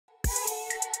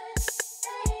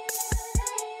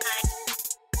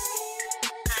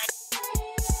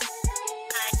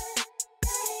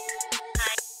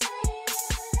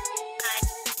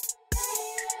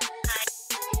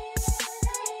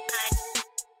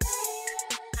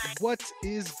What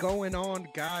is going on,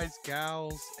 guys,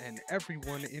 gals, and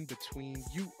everyone in between?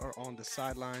 You are on the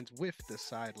sidelines with the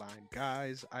sideline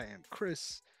guys. I am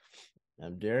Chris.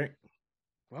 I'm Derrick.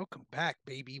 Welcome back,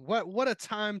 baby. What a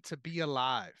time to be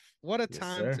alive. What a Yes,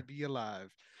 time to sir. be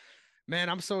alive. Man,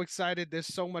 I'm so excited. There's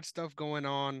so much stuff going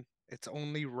on. It's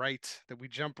only right that we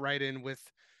jump right in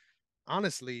with,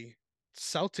 honestly,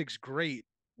 Celtics great,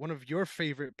 one of your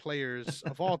favorite players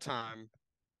of all time.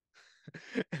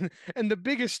 And the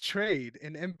biggest trade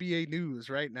in NBA news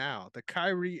right now, the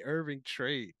Kyrie Irving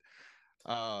trade.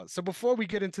 So before we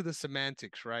get into the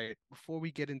semantics, right? Before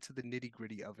we get into the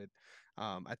nitty-gritty of it,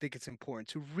 I think it's important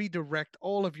to redirect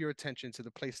all of your attention to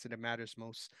the place that it matters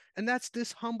most, and that's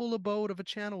this humble abode of a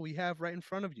channel we have right in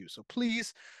front of you. So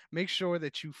please make sure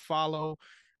that you follow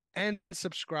and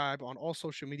subscribe on all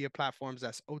social media platforms.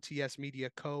 That's OTS Media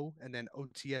Co. and then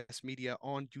OTS Media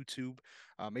on YouTube.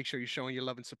 Make sure you're showing your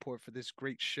love and support for this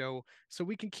great show so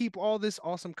we can keep all this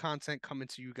awesome content coming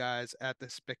to you guys at the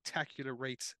spectacular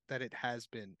rates that it has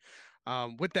been.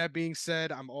 With that being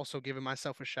said, I'm also giving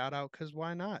myself a shout out because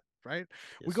why not? Right?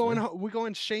 Yes, sir. We're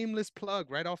going shameless plug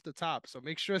right off the top. So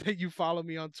make sure that you follow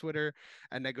me on Twitter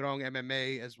at Negrong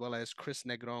MMA as well as Chris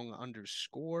Negrong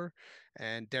underscore.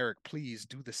 And Derrick, please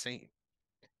do the same.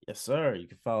 Yes, sir. You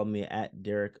can follow me at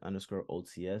Derrick underscore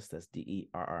OTS. That's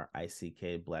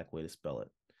Derrick, black way to spell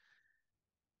it.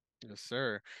 Yes,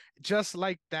 sir. Just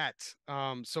like that.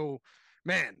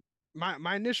 Man,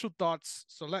 my initial thoughts.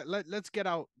 So let's get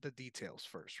out the details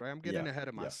first, right? I'm Yeah, getting ahead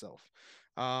of yeah. myself.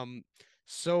 Um,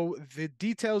 so the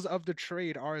details of the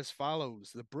trade are as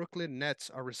follows: the Brooklyn Nets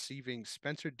are receiving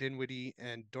Spencer Dinwiddie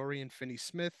and Dorian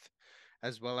Finney-Smith,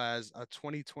 as well as a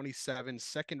 2027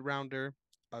 second rounder,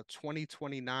 a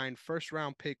 2029 first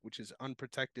round pick, which is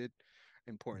unprotected.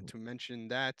 Important Mhm. to mention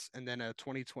that, and then a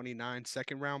 2029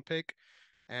 second round pick,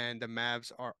 and the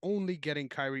Mavs are only getting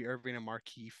Kyrie Irving and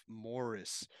Markieff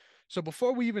Morris. So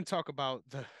before we even talk about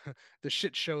the the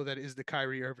shit show that is the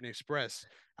Kyrie Irving Express,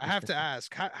 I have to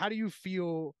ask, how do you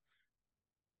feel,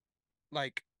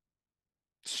 like,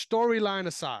 storyline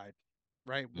aside,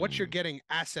 right? What you're Mm. getting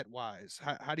asset wise,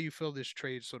 how do you feel this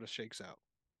trade sort of shakes out?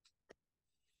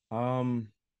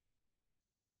 Um,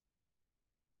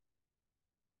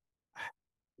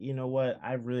 you know what?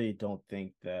 I really don't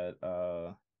think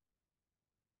that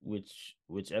which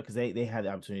because they had the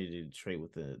opportunity to trade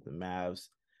with the Mavs.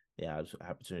 They had the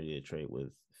opportunity to trade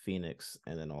with Phoenix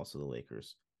and then also the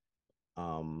Lakers.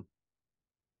 Um,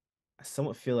 I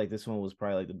somewhat feel like this one was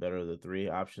probably like the better of the three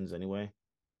options anyway.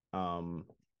 Um,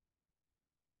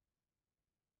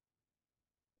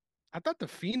 I thought the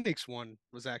Phoenix one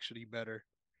was actually better.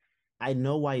 I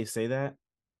know why you say that,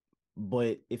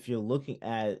 but if you're looking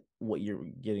at what you're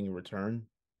getting in return,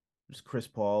 there's Chris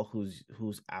Paul, who's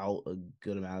out a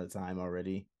good amount of time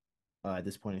already at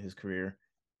this point in his career,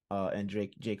 and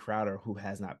Jay Crowder, who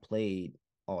has not played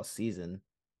all season.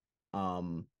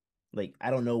 Um, like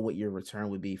I don't know what your return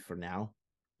would be for now,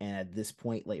 and at this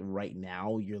point, like right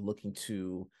now, you're looking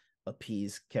to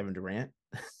appease Kevin Durant.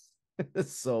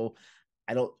 So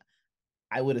I don't.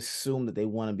 I would assume that they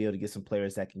want to be able to get some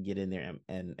players that can get in there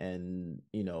and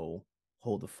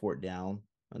hold the fort down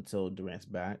until Durant's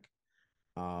back.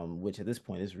 Which at this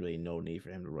point is really no need for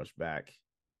him to rush back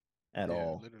at Yeah,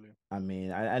 all. literally. I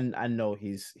mean, I know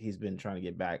he's been trying to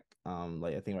get back,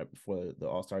 like I think right before the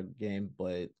All Star game,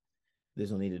 but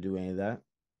there's no need to do any of that.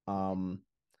 Um,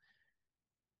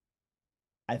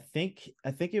 I think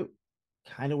it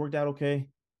kind of worked out okay,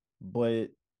 but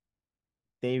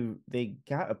they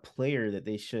got a player that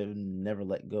they should have never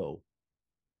let go.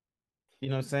 You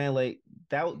know what I'm saying? Like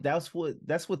that's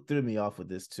what threw me off with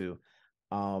this too.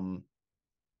 Um,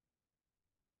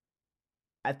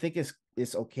 I think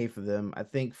it's okay for them. I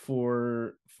think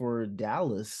for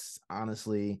Dallas,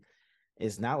 honestly,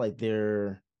 it's not like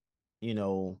you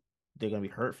know, they're gonna be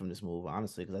hurt from this move,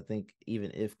 honestly, because I think even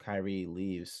if Kyrie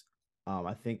leaves,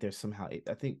 I think there's somehow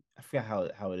I think I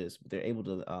forgot how it is, but they're able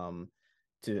to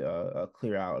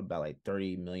clear out about like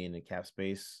 30 million in cap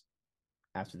space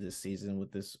after this season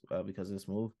with this because of this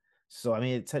move. So I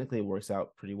mean, it technically works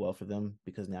out pretty well for them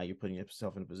because now you're putting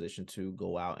yourself in a position to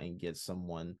go out and get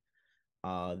someone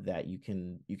that you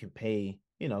can pay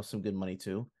some good money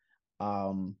to.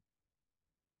 Um,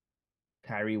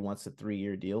 Kyrie wants a 3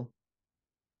 year deal.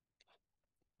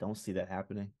 Don't see that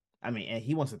happening. I mean, and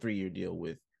he wants a 3 year deal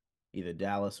with either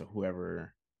Dallas or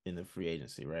whoever in the free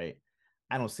agency, right?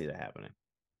 I don't see that happening.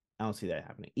 I don't see that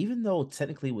happening. Even though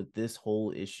technically with this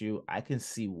whole issue, I can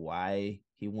see why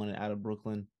he wanted out of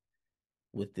Brooklyn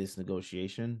with this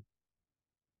negotiation,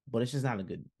 but it's just not a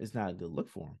good. It's not a good look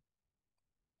for him.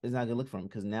 It's not a good look for him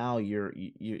because now you're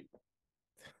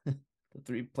The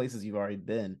three places you've already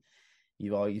been,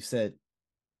 you said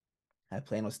I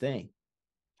plan on staying.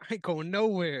 I ain't going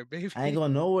nowhere, I ain't baby.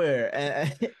 going nowhere.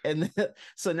 And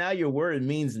so now your word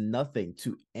means nothing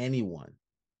to anyone.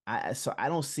 So I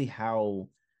don't see how,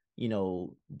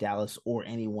 Dallas or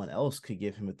anyone else could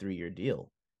give him a 3-year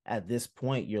deal. At this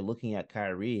point, you're looking at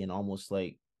Kyrie and almost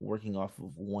like working off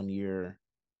of 1-year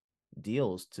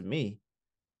deals to me,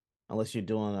 unless you're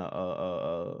doing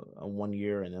a 1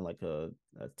 year and then like a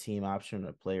team option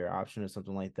or player option or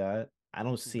something like that. I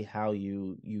don't see Mhm. how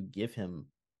you give him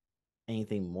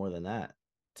anything more than that,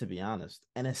 to be honest.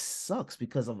 And it sucks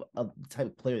because of the type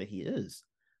of player that he is,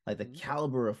 like the Mhm.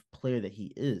 caliber of player that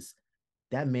he is.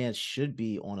 That man should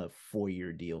be on a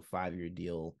 4-year deal, 5-year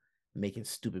deal, making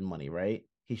stupid money, right?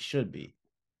 He should Yeah, be,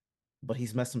 but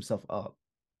he's messed himself up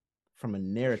from a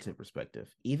for sure. narrative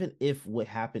perspective. Even if what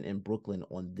happened in Brooklyn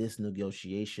on this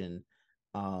negotiation,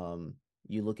 um,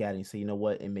 you look at it and say, you know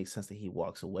what, it makes sense that he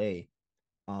walks away.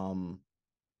 Um,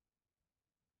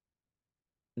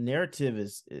 Narrative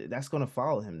is that's going to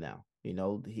follow him now.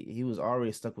 He was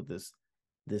already stuck with this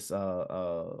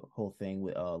whole thing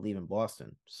with leaving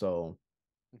Boston. So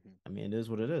Mhm. I mean, it is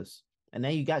what it is. And now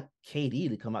you got KD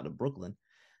to come out to Brooklyn.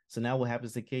 So now what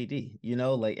happens to KD?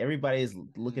 Like everybody is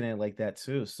looking at it Mm. like that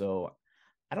too. So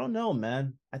I don't know,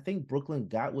 man. I think Brooklyn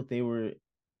got what they were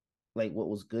like what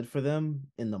was good for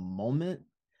them in the moment,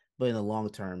 but in the long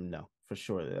term, no, for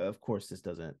sure. Of course, this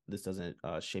doesn't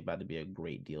shape out to be a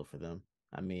great deal for them.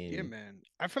 I Yeah, mean, man.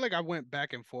 I feel like I went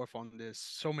back and forth on this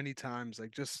so many times,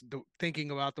 like just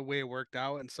thinking about the way it worked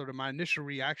out. And sort of my initial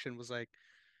reaction was like,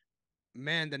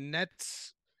 man, the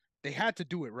Nets, they had to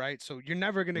do it, right? So you're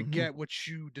never gonna mm-hmm, get what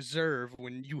you deserve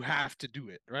when you have to do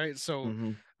it, right? So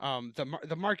mm-hmm,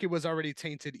 the market was already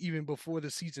tainted even before the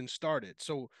season started.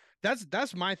 So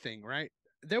that's my thing, right?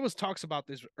 There was talks about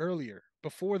this earlier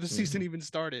before the mm-hmm, season even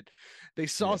started. They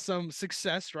saw yeah, some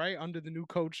success, right, under the new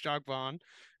coach Jacques Vaughn,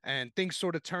 and things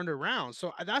sort of turned around.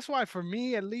 So that's why, for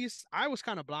me at least, I was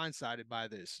kind of blindsided by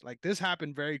this. Like this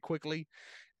happened very quickly,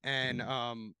 and mm-hmm,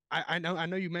 I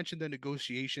know you mentioned the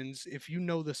negotiations. If you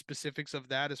know the specifics of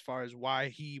that, as far as why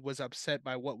he was upset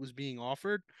by what was being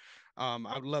offered,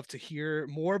 I'd love to hear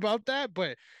more about that.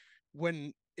 But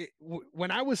when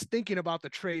I was thinking about the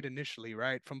trade initially,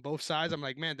 right, from both sides, I'm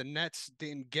like, man, the Nets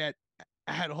didn't get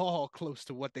at all close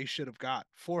to what they should have got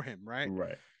for him, right?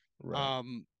 right, right,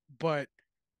 Um, but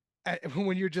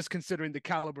when you're just considering the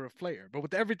caliber of player. But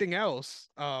with everything else,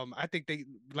 I think they,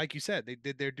 like you said, they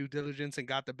did their due diligence and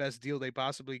got the best deal they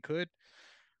possibly could.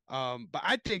 But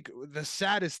I think the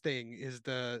saddest thing is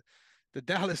the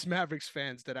Dallas Mavericks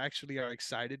fans that actually are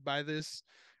excited by this.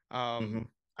 Um, mm-hmm,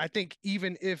 I think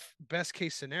even if best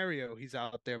case scenario he's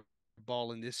out there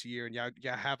balling this year and y'all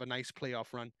have a nice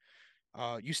playoff run,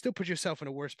 you still put yourself in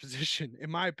a worse position,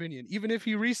 in my opinion, even if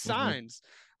he mm-hmm, resigns,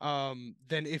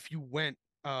 than if you went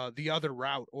the other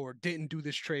route or didn't do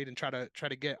this trade and try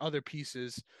to get other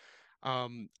pieces.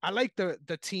 I like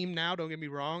the team now. Don't get me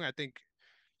wrong. I think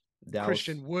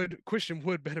Dallas, Christian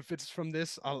Wood benefits from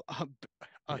this a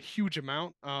yeah, huge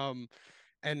amount.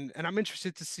 And I'm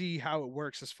interested to see how it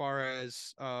works as far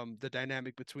as the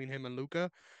dynamic between him and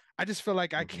Luca. I just feel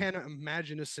like I mm-hmm, can't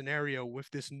imagine a scenario with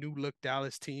this new look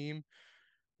Dallas team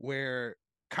where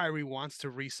Kyrie wants to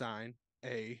resign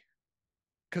a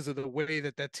because of the way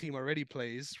that that team already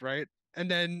plays, right?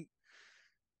 And then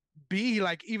B,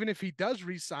 like even if he does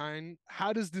resign,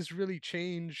 how does this really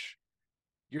change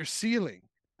your ceiling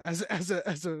as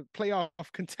a playoff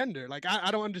contender? Like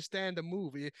I don't understand the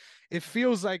move. It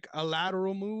feels like a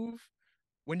lateral move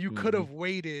when you could mm-hmm, have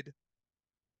waited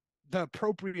the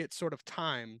appropriate sort of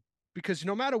time because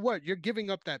no matter what, you're giving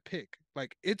up that pick.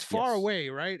 Like it's far yes, away,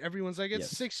 right? Everyone's like, it's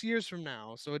yes, 6 years from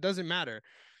now, so it doesn't matter.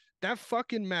 That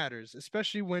fucking matters,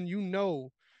 especially when you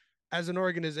know as an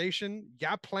organization,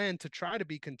 y'all plan to try to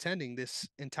be contending this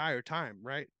entire time,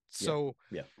 right? yeah, So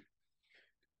yeah,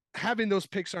 having those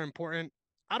picks are important.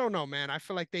 I don't know, man. I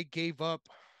feel like they gave up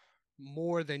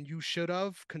more than you should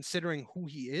have, considering who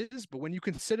he is. But when you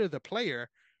consider the player,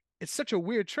 it's such a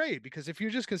weird trade because if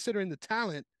you're just considering the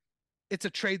talent, it's a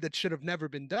trade that should have never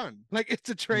been done. Like it's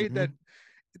a trade that mm-hmm,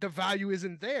 the value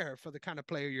isn't there for the kind of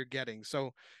player you're getting.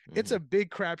 So it's mm-hmm, a big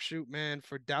crapshoot, man,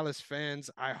 for Dallas fans.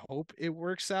 I hope it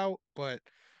works out, but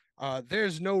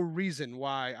there's no reason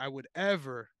why I would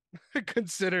ever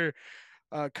consider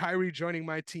Kyrie joining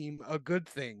my team a good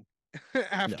thing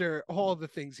no, after all no. the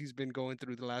things he's been going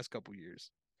through the last couple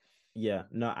years. Yeah,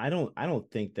 no, I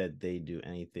don't think that they do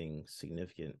anything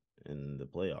significant in the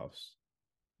playoffs.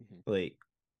 Mhm. Like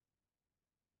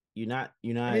you're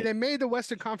I mean, not they made the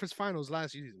Western Conference Finals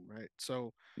last season, right?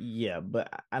 So, yeah,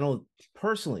 but I don't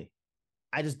personally.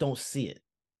 I just don't see it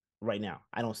right now.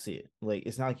 I don't see it. Like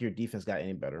it's not like your defense got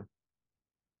any better,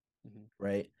 Mhm.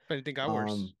 right? If anything got Um,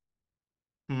 worse,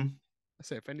 hmm. I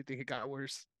say if anything it got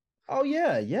worse. Oh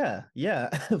yeah, yeah, yeah,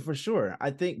 for sure.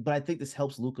 But I think this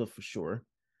helps Luca for sure.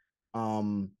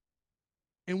 Um,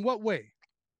 In what way?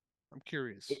 I'm it,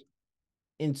 curious.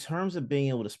 in terms of being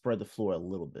able to spread the floor a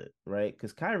little bit, right?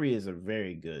 Because Kyrie is a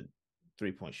very good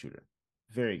 3-point shooter,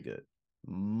 very good.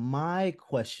 My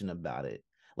question about it,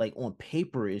 like on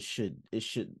paper, it should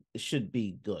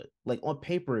be good. Like on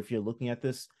paper, if you're looking at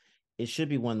this, it should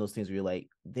be one of those things where you're like,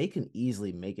 they can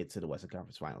easily make it to the Western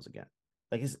Conference Finals again.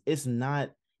 Like it's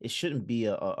not, it shouldn't be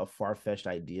a far fetched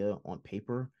idea on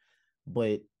paper,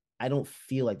 but I don't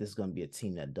feel like this is going to be a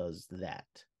team that does that.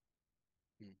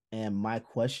 Hmm. And my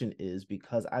question is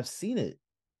because I've seen it.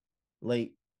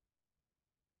 Like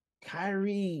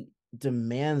Kyrie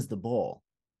demands the ball,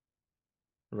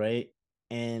 right?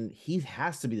 And he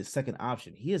has to be the second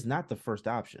option. He is not the first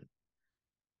option.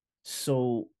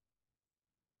 So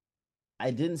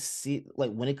I didn't see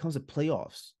like when it comes to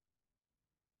playoffs.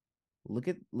 Look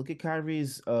at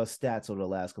Kyrie's stats over the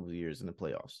last couple of years in the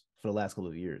playoffs. For the last couple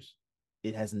of years,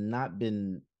 it has not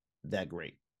been that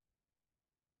great.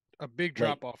 A big Like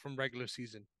drop off from regular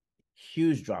season.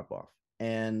 huge drop off,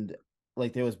 and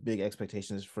like there was big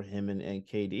expectations for him and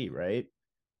KD, right?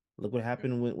 Look what Yeah.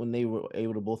 happened when they were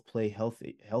able to both play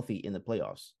healthy in the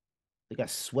playoffs. They got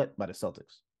swept by the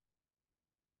Celtics.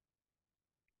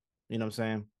 You know what I'm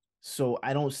saying? So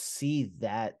I don't see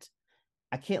that.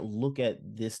 I can't look at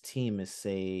this team and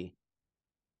say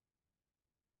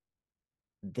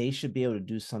they should be able to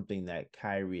do something that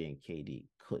Kyrie and KD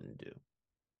couldn't do.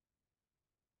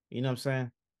 You know what I'm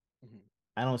saying? Mhm.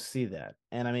 I don't see that.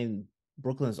 And I mean,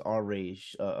 Brooklyn's already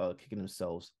kicking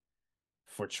themselves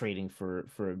for trading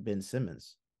for Ben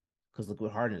Simmons because look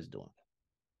what Harden is doing.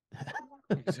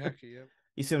 Exactly. Yeah.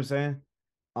 You see what I'm saying?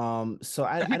 So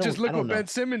I mean, just I look don't what know. Ben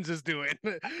Simmons is doing.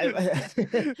 You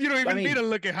don't I even need to mean,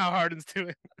 look at how Harden's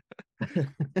doing.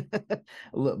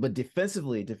 look, but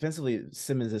defensively,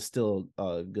 Simmons is still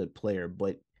a good player,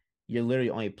 but you're literally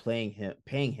only paying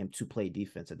him to play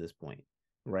defense at this point,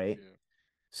 right? Yeah.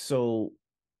 So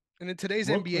And in today's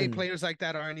NBA, Brooklyn, players like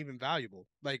that aren't even valuable.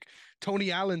 Like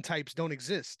Tony Allen types don't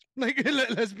exist. Like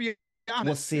let's be well,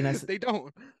 honest, see, and they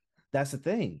don't. that's the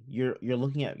thing. You're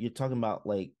talking about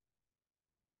like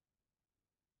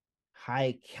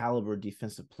high caliber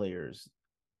defensive players.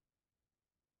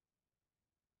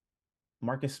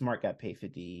 Marcus Smart got paid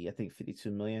 50, I think 52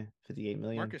 million, 58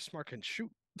 million. Marcus Smart can shoot.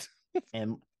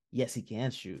 And yes, he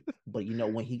can shoot, but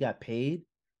when he got paid,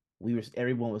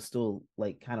 everyone was still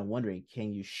like kind of wondering,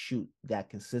 can you shoot that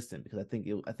consistent? Because I think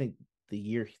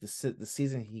the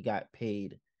season he got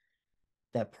paid,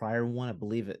 that prior one, I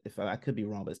believe it. If I could be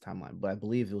wrong by this timeline, but I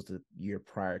believe it was the year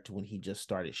prior to when he just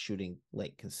started shooting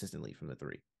like consistently from the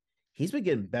three. He's been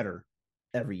getting better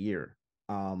every year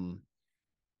um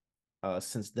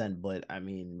since then, but I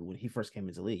mean when he first came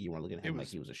into the league, you weren't looking at It him like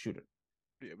was he was a shooter.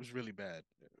 it was really bad.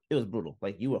 It was brutal.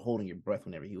 Like you were holding your breath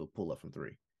whenever he would pull up from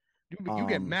three. You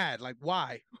get um mad. Like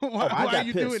why? oh, why I why are got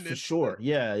you pissed doing for this? sure.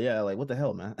 Yeah, yeah, like what the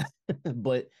hell, man.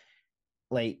 But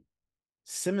like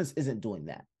Simmons isn't doing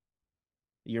that.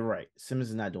 You're right. Simmons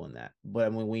is not doing that. But I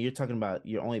mean, when you're talking about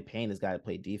you're only paying this guy to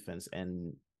play defense,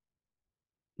 and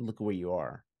look where you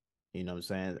are. You know what I'm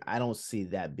saying? I don't see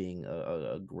that being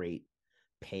a great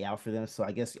payout for them. So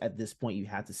I guess at this point you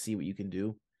have to see what you can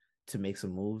do to make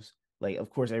some moves. Like, of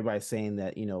course, everybody's saying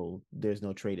that, there's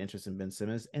no trade interest in Ben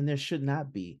Simmons, and there should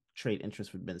not be trade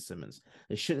interest for Ben Simmons.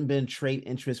 There shouldn't have been trade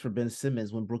interest for Ben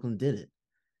Simmons when Brooklyn did it.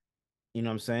 You know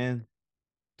what I'm saying?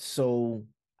 So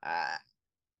uh,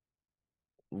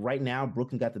 right now,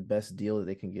 Brooklyn got the best deal that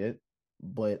they can get,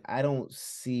 but I don't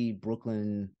see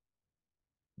Brooklyn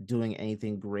doing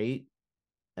anything great,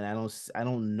 and I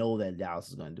don't know that Dallas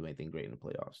is going to do anything great in the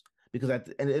playoffs because at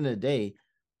the end of the day,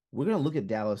 we're going to look at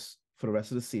Dallas for the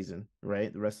rest of the season,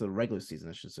 right? The rest of the regular season,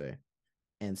 I should say,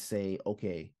 and say,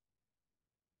 okay,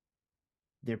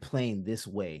 they're playing this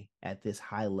way at this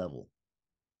high level.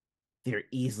 They're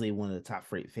easily one of the top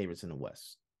favorites in the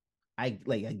West. I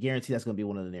guarantee that's going to be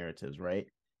one of the narratives, right?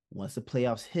 Once the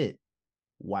playoffs hit,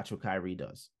 watch what Kyrie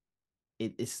does.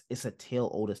 It's a tale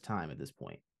old as time at this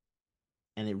point,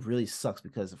 and it really sucks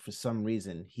because for some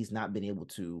reason he's not been able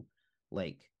to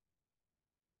like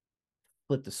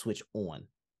flip the switch on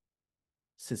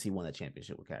since he won that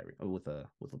championship with Kyrie or with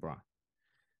LeBron.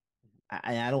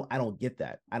 I don't get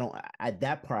that.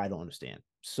 That part I don't understand.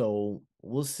 So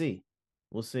we'll see.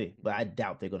 But I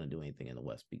doubt they're going to do anything in the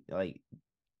West. Like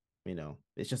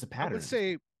it's just a I pattern would at this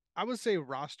say point. I would say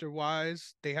roster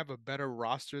wise, they have a better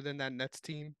roster than that Nets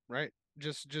team, right?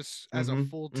 just as a Mm-hmm.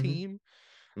 full Mm-hmm. team.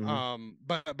 Mm-hmm.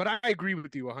 But I agree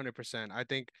with you 100%. I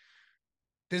think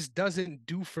this doesn't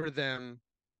do for them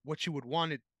what you would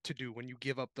want it to do when you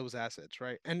give up those assets,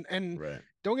 right? And Right.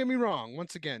 don't get me wrong,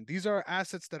 once again, these are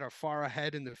assets that are far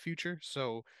ahead in the future,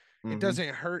 so it Mm-hmm.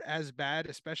 doesn't hurt as bad,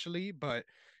 especially, but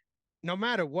no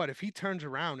matter what, if he turns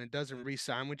around and doesn't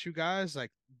re-sign with you guys, like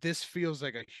this feels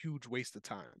like a huge waste of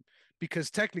time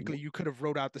because technically you could have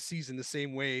wrote out the season the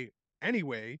same way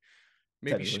anyway.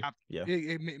 Maybe Technically, shop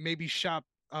yeah. maybe shop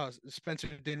Spencer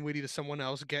Dinwiddie to someone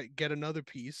else, get another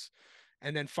piece,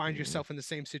 and then find Mm-hmm. yourself in the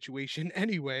same situation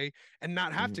anyway, and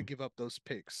not have to Mm-hmm. give up those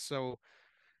picks. So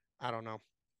I don't know.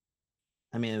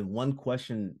 I mean, one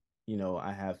question,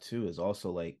 I have too is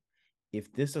also like,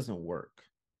 if this doesn't work,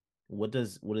 what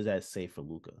does that say for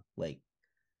Luca? Like,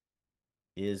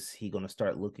 is he going to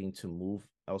start looking to move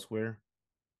elsewhere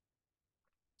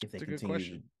if they It's a good continue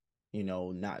question.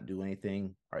 to, not do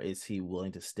anything, or is he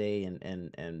willing to stay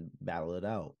and battle it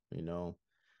out? Who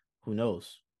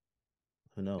knows?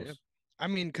 Who Yeah. knows? I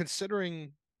mean,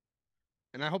 considering,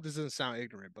 and I hope this doesn't sound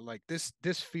ignorant, but like this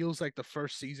feels like the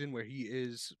first season where he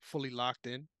is fully locked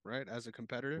in, right, as a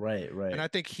competitor. Right, And right. I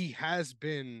think he has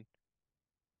been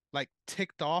like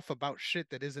ticked off about shit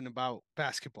that isn't about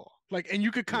basketball. Like, and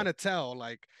you could kind Yep. of tell,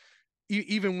 like,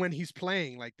 even when he's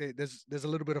playing, like there's a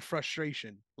little bit of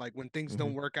frustration, like when things Mm-hmm.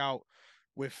 don't work out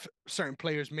with certain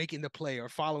players making the play or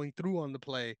following through on the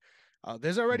play.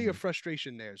 There's already a Mm-hmm.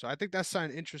 frustration there, so I think that's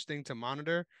something interesting to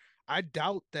monitor. I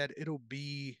doubt that it'll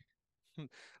be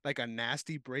like a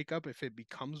nasty breakup if it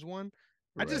becomes one.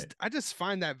 I Right. just I just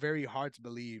find that very hard to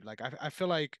believe. Like I feel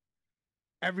like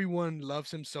everyone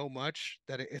loves him so much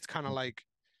that it's kind of Mm-hmm. like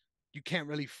you can't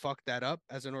really fuck that up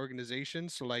as an organization.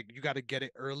 So like you got to get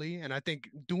it early. And I think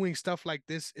doing stuff like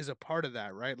this is a part of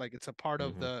that, right? Like it's a part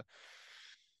of Mm-hmm.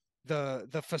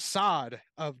 the facade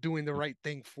of doing the right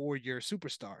thing for your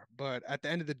superstar. But at the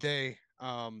end of the day,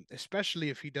 especially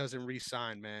if he doesn't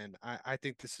re-sign, man, I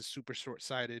think this is super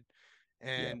short-sighted. Yeah.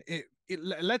 And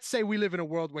let's say we live in a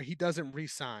world where he doesn't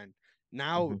re-sign.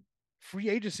 Now Mm-hmm. free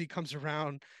agency comes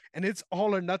around and it's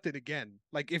all or nothing again.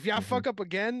 Like if y'all Mm-hmm. fuck up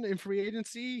again in free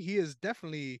agency, he is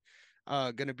definitely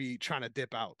gonna be trying to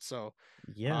dip out. So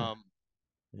Yeah. um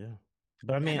Yeah.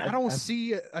 But I mean, and I don't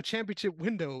see a championship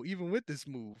window even with this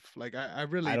move. Like I I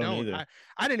really don't don't. either.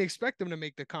 I didn't expect them to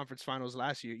make the conference finals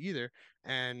last year either,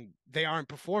 and they aren't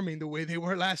performing the way they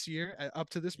were last year up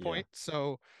to this Yeah. point.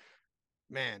 So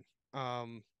man,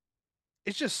 um,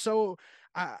 it's just so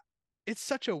uh, it's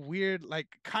such a weird like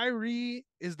Kyrie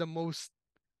is the most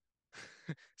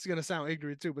it's gonna sound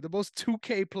ignorant too, but the most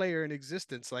 2K player in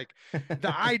existence. Like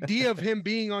the idea of him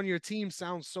being on your team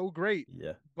sounds so great,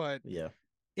 Yeah. but Yeah.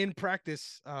 in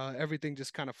practice, everything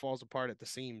just kind of falls apart at the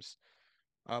seams.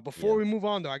 Before Yeah. we move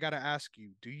on, though, I got to ask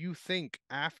you, do you think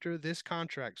after this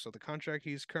contract, so the contract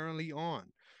he's currently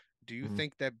on, do you Mhm.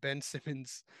 think that Ben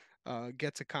Simmons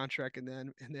gets a contract in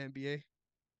the NBA?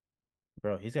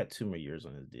 Bro, he's got 2 more years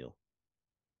on his deal.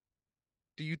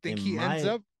 Do you think In he ends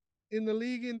my up in the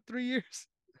league in 3 years?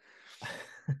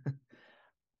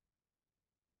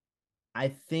 I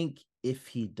think if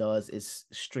he does, it's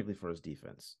strictly for his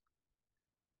defense.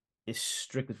 It's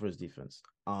strictly for his defense.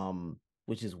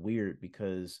 Which is weird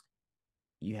because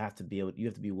you have to be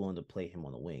willing to play him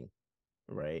on the wing,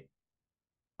 right?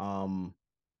 Um,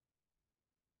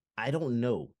 I don't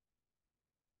know.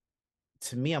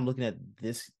 To me, I'm looking at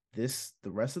this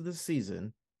the rest of the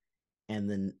season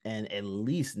and at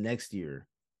least next year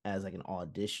as like an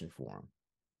audition for him.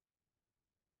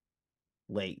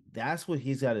 Like that's what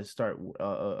he's got to start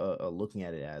looking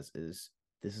at it as is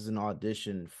this is an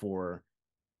audition for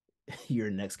your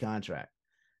next contract.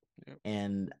 Yep.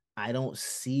 And I don't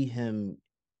see him.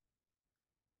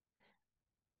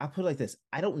 I put it like this: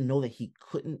 I don't know that he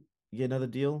couldn't get another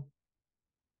deal,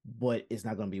 but it's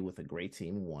not going to be with a great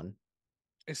team. One,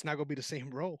 It's not gonna be the same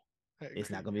role. I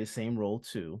it's not agree. going to be the same role.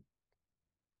 Two,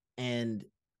 and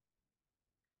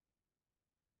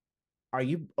are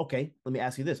you okay? Let me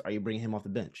ask you this: Are you bringing him off the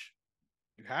bench?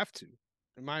 You have to,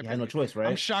 in my You have no opinion. choice, I'm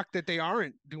right? shocked that they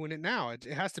aren't doing it now. It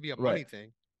has to be a Right. money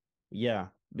thing. Yeah,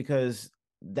 because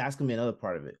that's gonna be another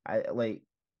part of it. I like,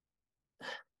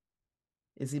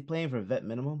 is he playing for vet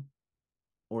minimum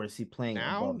or is he playing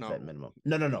Now, above vet no, minimum?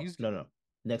 No, no, no, he's no, no.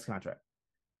 Next contract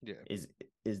yeah. is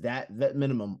is that vet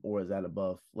minimum or is that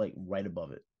above, like right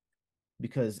above it?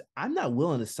 Because I'm not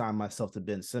willing to sign myself to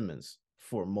Ben Simmons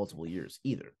for multiple years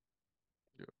either.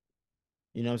 Yeah.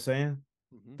 You know what I'm saying?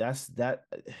 Mm-hmm. That's that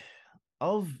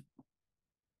of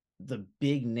the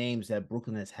big names that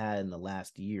Brooklyn has had in the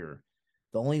last year.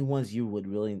 The only ones you would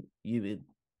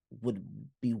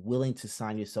be willing to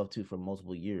sign yourself to for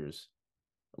multiple years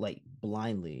like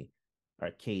blindly are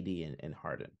KD and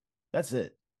Harden. That's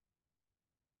it.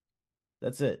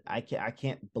 That's it. I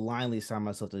can't blindly sign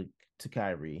myself to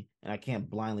Kyrie, and I can't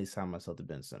blindly sign myself to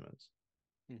Ben Simmons.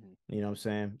 Mhm. You know what I'm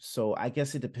saying? So I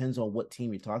guess it depends on what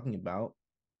team you're talking about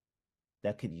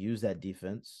that could use that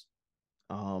defense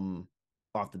um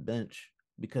off the bench,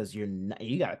 because you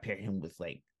got to pair him with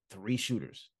like three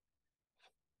shooters.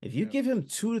 If you Yeah. give him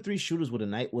 2 to 3 shooters with a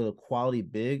night with a quality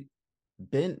big,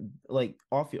 Ben, like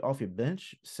off your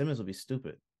bench, Simmons will be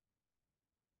stupid.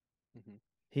 Mhm.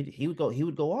 He would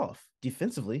go off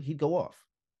defensively. He'd go off,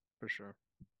 For sure.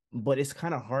 but it's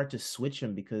kind of hard to switch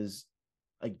him because,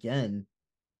 again,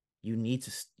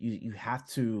 you have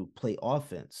to play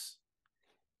offense,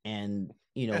 and As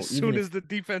even soon if as the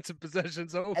defensive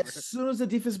possession's as over. soon as the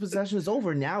defense possession is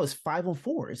over, now it's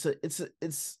 5-on-4.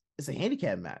 It's a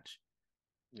handicap match.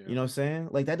 Yeah. You know what I'm saying?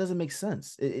 Like that doesn't make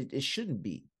sense. It shouldn't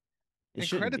be. It And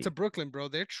shouldn't credit to be. Brooklyn, bro.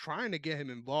 They're trying to get him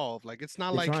involved. Like it's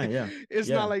not They're like trying, yeah, it's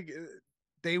not yeah, like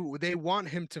they want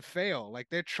him to fail. Like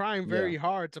they're trying yeah, very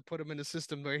hard to put him in a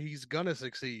system where he's gonna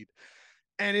succeed.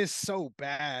 And it's so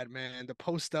bad, man. The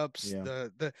post ups, yeah,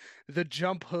 the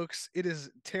jump hooks, it is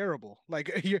terrible.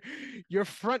 Like you're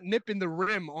front nipping the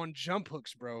rim on jump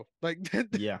hooks, bro. Like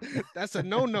yeah. that's a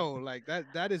no-no. Like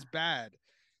that is bad.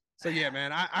 So yeah,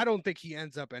 man, I don't think he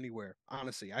ends up anywhere.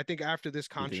 Honestly, I think after this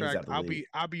You think he's contract, out the league?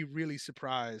 I'll be really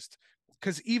surprised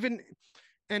because even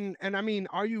and I mean,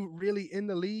 are you really in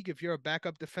the league if you're a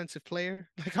backup defensive player?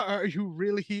 Like, are you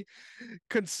really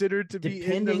considered to be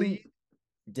in the Depending, league?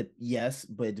 yes,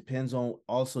 but it depends on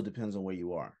where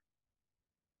you are.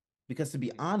 Because Mhm. to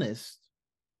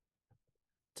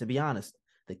be honest,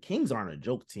 the Kings aren't a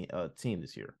joke team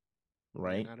this year, Yeah,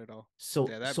 right? not at all. So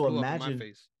Yeah, that so blew up in my imagine,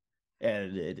 face.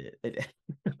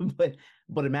 but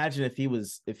imagine if he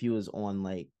was on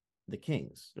like the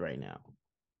Kings right now,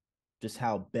 just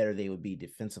how better they would be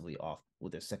defensively off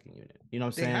with their second unit. You know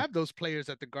what I'm They saying? have those players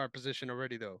at the guard position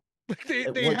already, though. Like they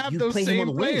Well, have you those play him on same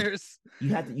the wing. players.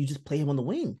 You just play him on the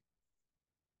wing. You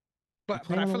But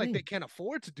play him I on the feel like they wing. can't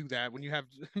afford to do that when you have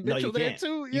No, you Mitchell there can't.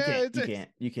 too. You Yeah, can't. You can't.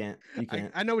 You can't. You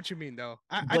can't. I know what you mean though.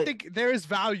 I But think there is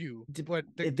value, but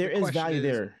if there the is question value is,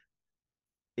 there,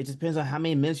 it just depends on how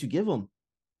many minutes you give him.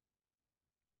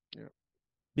 yeah,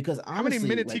 Because how many honestly,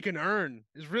 minutes he like, can earn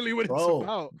is really what it's bro,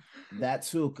 about. that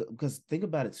too. Because think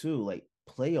about it too. Like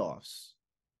playoffs,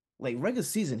 like regular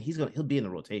season, he'll be in the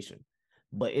rotation.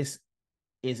 But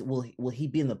will he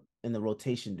be in the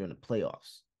rotation during the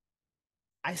playoffs?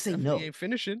 I say Definitely no. ain't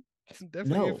finishing.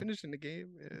 Definitely ain't No. finishing the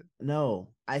game. Yeah.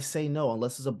 No. I say no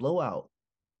unless it's a blowout.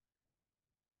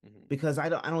 Mhm. Because I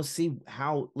don't see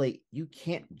how, like, you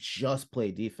can't just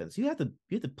play defense. You have to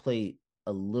play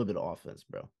a little bit of offense,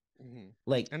 bro. Mhm.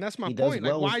 Like And that's my he does point.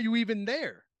 Like, well why with are you even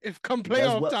there? If come he does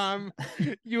playoff well time,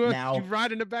 you now.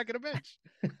 ride in the back of the bench.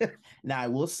 Now I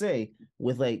will say,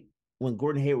 with like when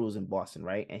Gordon Hayward was in Boston,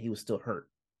 right, and he was still hurt.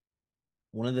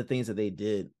 One of the things that they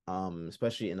did,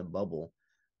 especially in the bubble,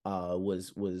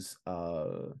 was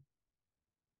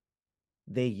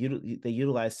they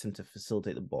utilized him to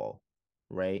facilitate the ball,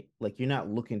 right? Like you're not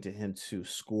looking to him to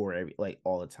score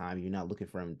all the time. You're not looking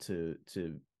for him to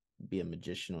be a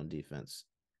magician on defense,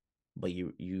 but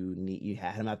you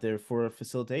had him out there for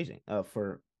facilitating,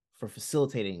 for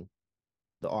facilitating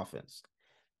the offense.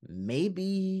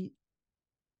 Maybe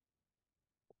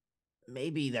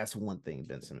maybe that's one thing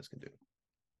Ben Simmons can do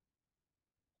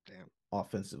Damn.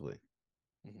 offensively,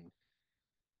 Mhm.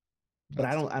 but I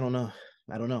That's don't I tough. don't know.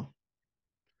 I don't know.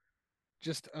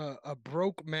 Just a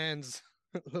broke man's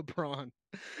LeBron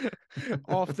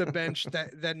off the bench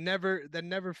that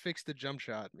never fixed the jump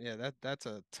shot. Yeah, that's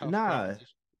a tough Nah, proposition.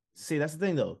 see, that's the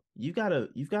thing though. You've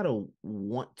gotta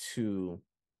want to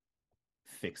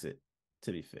fix it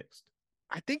to be fixed.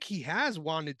 I think he has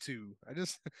wanted to. I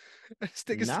just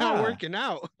think it's not Nah, working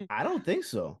out. I don't think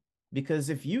so. Because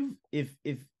if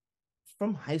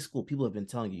from high school people have been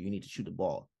telling you need to shoot the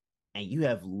ball, and you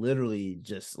have literally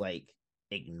just like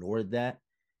ignored that,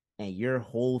 and your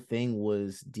whole thing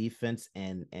was defense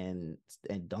and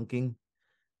dunking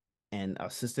and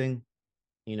assisting,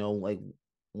 like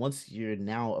once you're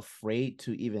now afraid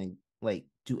to even like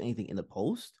do anything in the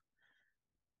post,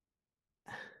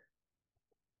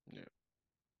 Yeah.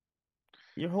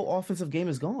 your whole offensive game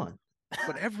is gone.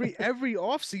 But every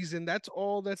offseason, that's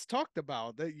all that's talked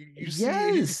about. That you see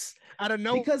Yes, out of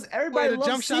because nowhere, everybody the loves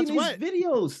jump seeing shot's these wet.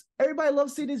 videos. Everybody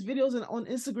loves seeing these videos on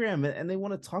Instagram, and they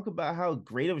want to talk about how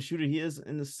great of a shooter he is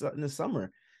in the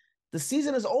summer. The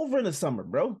season is over in the summer,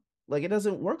 bro. Like it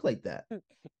doesn't work like that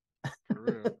For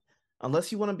real.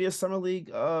 unless you want to be a summer league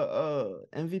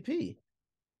MVP.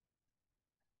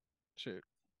 Shit.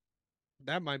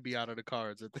 That might be out of the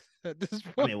cards at, at this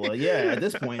I point. mean, well, yeah, at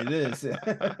this point it is.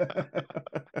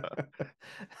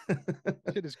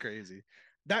 Shit is crazy.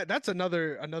 That's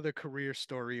another career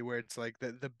story where it's like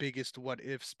the biggest what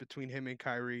ifs between him and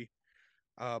Kyrie.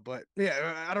 But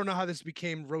yeah, I don't know how this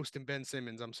became roasting Ben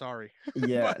Simmons. I'm sorry,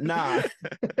 Yeah, but nah.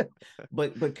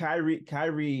 But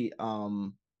Kyrie,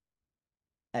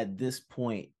 at this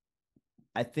point,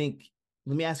 I think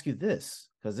let me ask you this,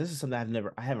 because this is something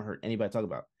I haven't heard anybody talk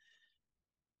about.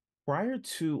 Prior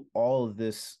to all of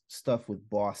this stuff with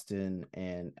Boston,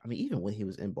 and I mean, even when he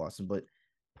was in Boston, but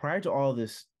prior to all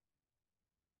this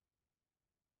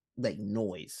like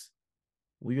noise,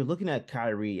 we were looking at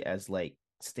Kyrie as like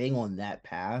staying on that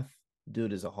path,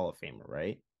 dude is a Hall of Famer,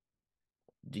 right?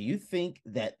 Do you think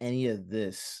that any of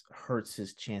this hurts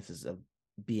his chances of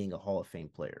being a Hall of Fame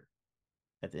player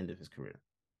at the end of his career?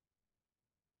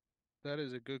 that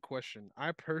is a good question.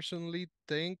 I personally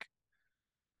think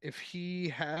if he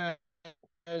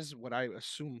has what I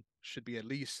assume should be at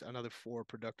least another four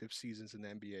productive seasons in the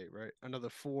NBA, right?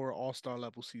 Another four all-star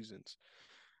level seasons.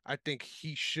 I think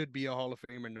he should be a Hall of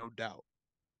Famer, no doubt.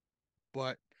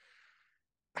 But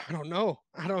I don't know.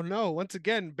 I don't know. Once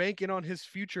again, banking on his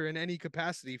future in any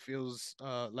capacity feels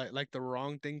like the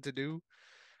wrong thing to do.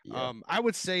 Yeah. I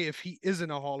would say if he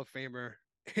isn't a Hall of Famer,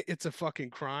 it's a fucking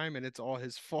crime and it's all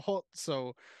his fault.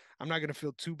 So I'm not gonna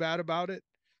feel too bad about it.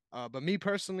 But me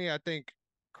personally, I think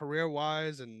career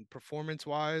wise and performance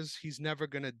wise, he's never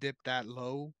gonna dip that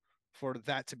low for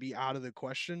that to be out of the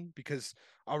question because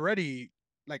already,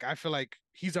 like I feel like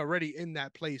he's already in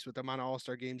that place with the amount of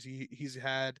All-Star games he's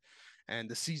had and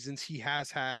the seasons he has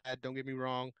had. Don't get me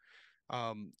wrong.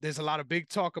 There's a lot of big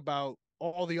talk about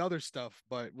all the other stuff,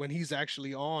 but when he's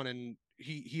actually on and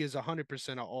he is 100%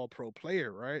 an all pro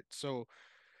player, right? So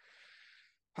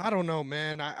I don't know,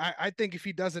 man. I think if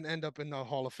he doesn't end up in the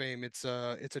Hall of Fame, it's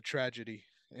a tragedy,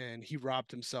 and he robbed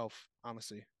himself,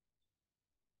 honestly.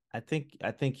 I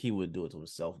think he would do it to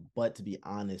himself, but to be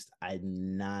honest,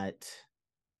 I'm not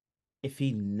if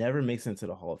he never makes it into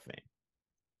the Hall of Fame,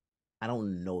 I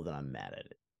don't know that I'm mad at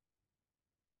it.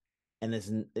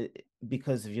 And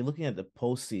because if you're looking at the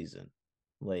postseason,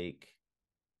 like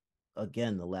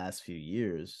again, the last few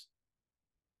years,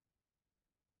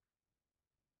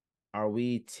 are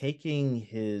we taking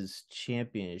his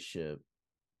championship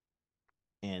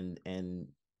and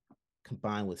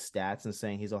combined with stats and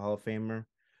saying he's a Hall of Famer,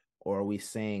 or are we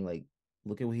saying like,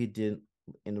 look at what he did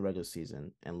in the regular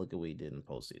season and look at what he did in the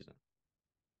postseason?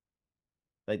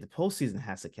 Like the postseason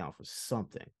has to count for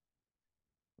something,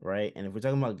 right? And if we're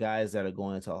talking about guys that are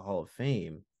going into a Hall of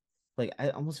Fame, like I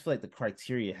almost feel like the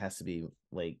criteria has to be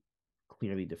like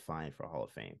clearly defined for Hall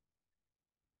of Fame.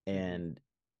 Hmm. And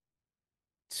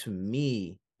to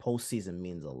me, postseason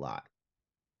means a lot.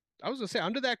 I was gonna say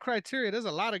under that criteria, there's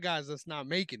a lot of guys that's not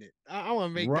making it. I want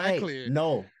to make that Right. clear.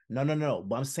 No, no, no, no.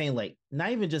 But I'm saying like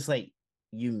not even just like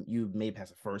you made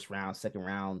past the first round, second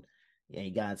round, and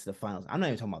you got into the finals. I'm not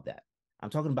even talking about that. I'm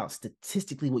talking about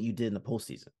statistically what you did in the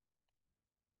postseason.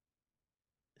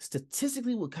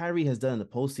 Statistically, what Kyrie has done in the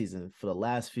postseason for the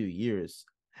last few years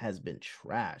has been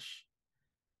trash.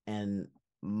 And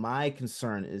my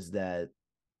concern is that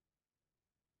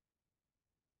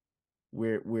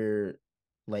we're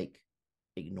like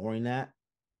ignoring that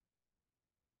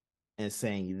and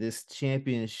saying this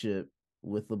championship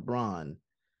with LeBron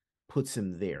puts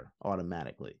him there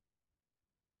automatically.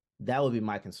 That would be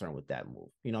my concern with that move.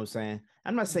 You know what I'm saying?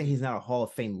 I'm not saying he's Hmm. not a Hall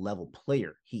of Fame level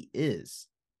player. He is.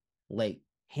 Like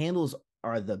handles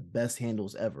are the best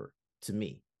handles ever to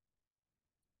me,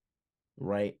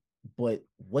 right? But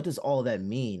what does all that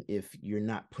mean if you're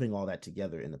not putting all that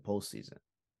together in the postseason?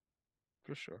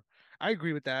 For sure. I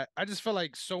agree with that. I just feel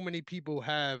like so many people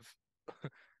have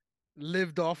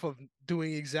lived off of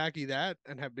doing exactly that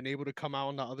and have been able to come out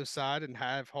on the other side and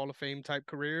have Hall of Fame type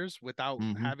careers without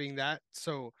Mm-hmm. having that.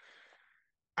 So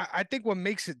I think what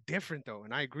makes it different though,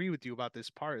 and I agree with you about this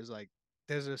part, is like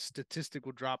there's a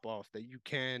statistical drop off that you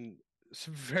can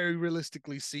very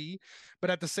realistically see, but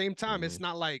at the same time, Mm-hmm. it's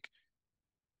not like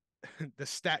the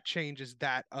stat change is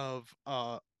that of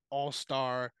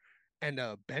all-star and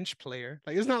a bench player.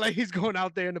 Like it's not like he's going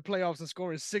out there in the playoffs and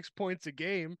scoring 6 points a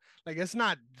game. Like it's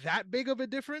not that big of a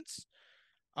difference.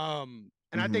 And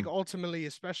I think Mm-hmm. ultimately,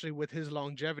 especially with his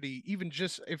longevity, even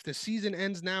just if the season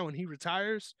ends now and he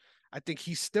retires, I think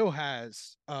he still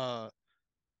has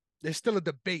there's still a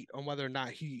debate on whether or not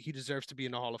he deserves to be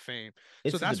in the Hall of Fame. So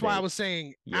It's a that's why I debate. was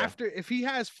saying Yeah. after if he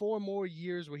has 4 more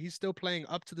years where he's still playing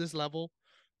up to this level,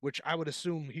 which I would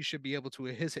assume he should be able to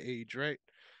at his age, right?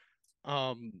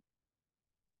 Um,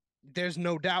 there's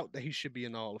no doubt that he should be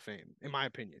in the Hall of Fame, in my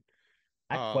opinion.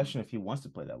 I Um, question if he wants to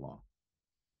play that long.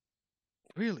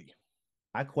 Really?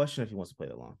 I question if he wants to play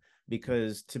that long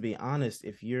because, to be honest,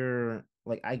 if you're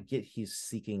like, I get he's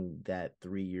seeking that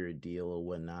 3 year deal or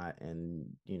whatnot, and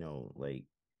like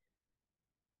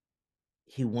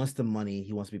he wants the money,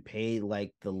 he wants to be paid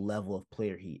like the level of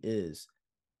player he is.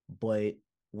 But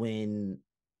when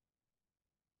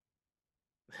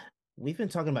we've been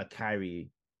talking about Kyrie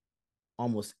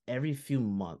almost every few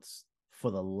months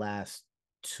for the last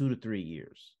 2 to 3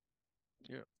 years,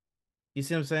 Yeah. you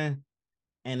see what I'm saying?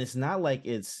 And it's not like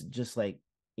it's just like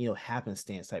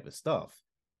happenstance type of stuff.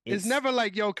 It's It's never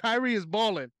like, yo, Kyrie is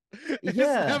balling. It's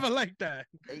yeah, never like that.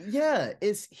 yeah.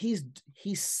 It's he's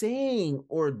saying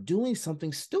or doing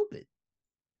something stupid,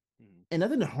 Mm-hmm. and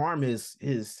nothing to harm his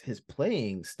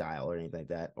playing style or anything like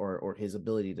that, or his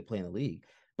ability to play in the league.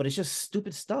 But it's just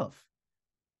stupid stuff.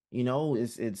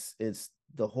 It's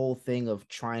the whole thing of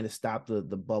trying to stop the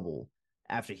bubble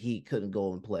after he couldn't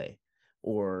go and play,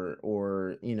 or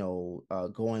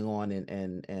going on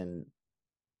and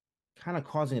kind of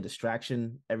causing a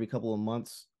distraction every couple of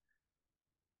months.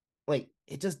 Like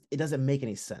it doesn't make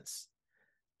any sense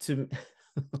to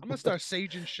I'm gonna start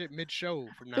saging shit mid-show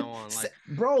from now on. Like,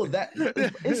 bro. That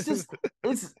it's just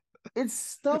it's it's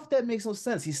stuff that makes no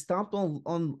sense. He stomped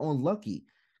on Lucky,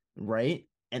 right?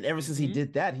 And ever since he mm-hmm.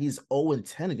 did that, he's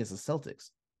 0-10 against the Celtics,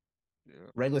 Yeah.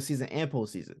 regular season and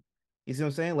postseason. You see what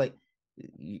I'm saying? Like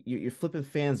you're flipping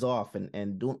fans off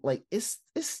and doing like it's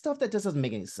stuff that just doesn't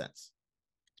make any sense,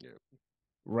 Yeah.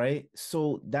 right?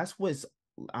 So that's what's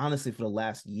honestly for the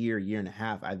last year and a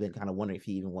half, I've been kind of wondering if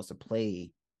he even wants to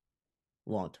play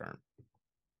long term.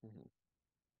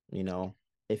 Mm-hmm. You know,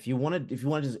 if you want to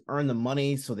just earn the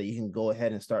money so that you can go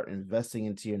ahead and start investing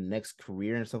into your next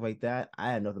career and stuff like that,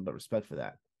 I have nothing but respect for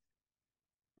that.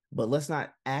 But let's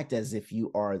not act as if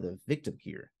you are the victim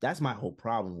here. That's my whole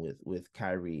problem with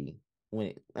Kyrie.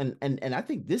 And I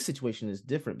think this situation is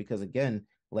different because, again,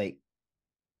 like,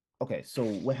 okay, so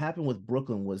what happened with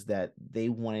Brooklyn was that they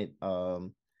wanted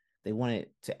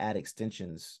to add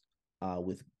extensions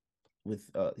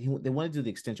they wanted to do the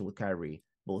extension with Kyrie,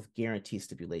 but with guarantee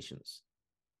stipulations.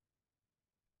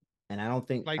 And I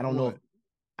Like don't know what? if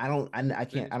I Any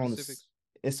can't I don't specifics?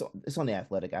 it's on the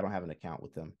Athletic. I don't have an account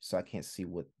with them, so I can't see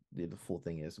what the full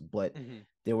thing is. But Mm-hmm.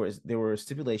 there were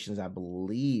stipulations. I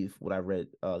believe what I read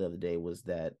the other day was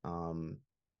that some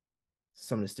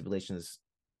of the stipulations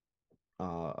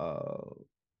uh, uh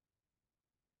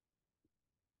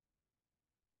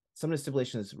some of the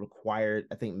stipulations required,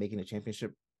 I think, making a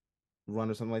championship run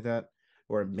or something like that,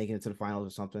 or making it to the finals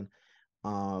or something.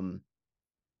 Um,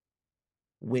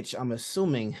 which I'm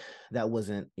assuming that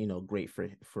wasn't great for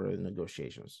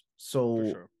negotiations. For So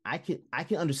sure. I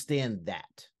can understand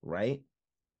that, right?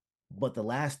 But the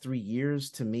last 3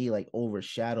 years to me like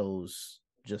overshadows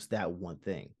just that one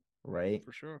thing, right?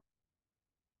 For sure.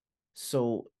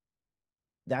 So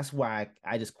that's why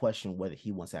I just question whether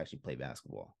he wants to actually play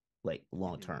basketball like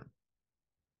long Mm-hmm.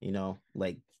 term.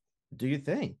 Like do your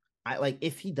thing. I like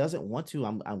if he doesn't want to,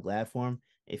 I'm glad for him.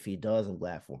 If he does, I'm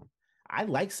glad for him. I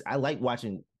like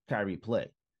watching Kyrie play,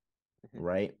 Mm-hmm.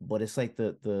 right? But it's like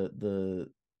the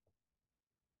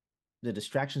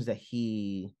distractions that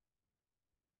he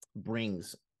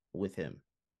brings with him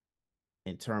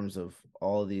in terms of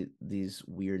all these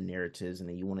weird narratives, and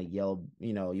then you want to yell,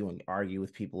 you want to argue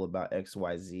with people about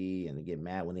XYZ and they get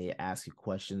mad when they ask you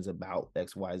questions about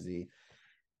XYZ.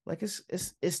 Like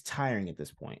it's tiring at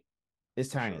this point. It's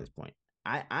For tiring at sure. this point.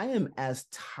 I am as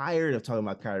tired of talking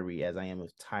about Kyrie as I am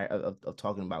of tired of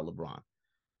talking about LeBron.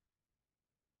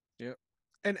 Yeah.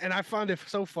 And I found it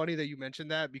so funny that you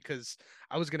mentioned that because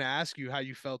I was gonna ask you how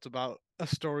you felt about a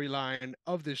storyline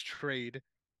of this trade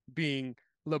being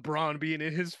LeBron being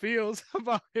in his feels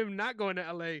about him not going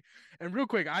to LA. And real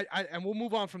quick, I and we'll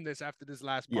move on from this after this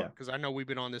last Yeah. part because I know we've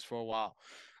been on this for a while.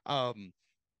 Um,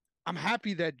 I'm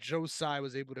happy that Joe Tsai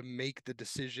was able to make the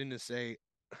decision to say,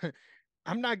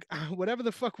 I'm not whatever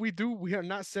the fuck we do, we are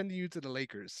not sending you to the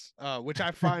Lakers. Which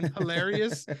I find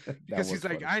hilarious That because he's was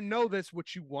like, funny. I know that's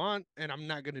what you want, and I'm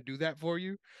not gonna do that for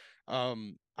you.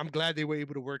 I'm glad they were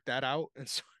able to work that out and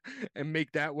so, and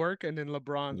make that work. And then Yeah.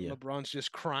 LeBron's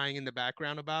just crying in the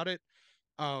background about it.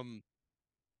 Um,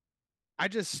 I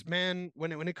just, man,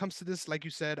 when it comes to this, like you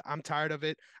said, I'm tired of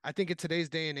it. I think in today's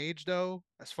day and age, though,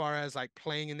 as far as like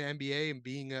playing in the NBA and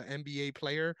being an NBA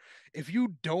player, if you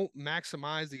don't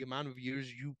maximize the amount of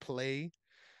years you play,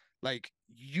 like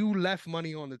you left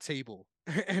money on the table,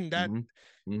 and that Hmm.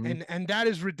 Hmm. and that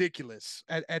is ridiculous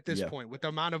at this Yeah. point with the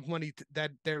amount of money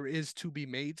that there is to be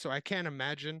made. So I can't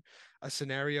imagine a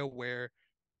scenario where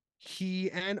he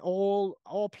and all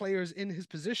players in his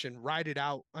position ride it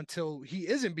out until he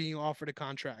isn't being offered a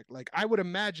contract. Like I would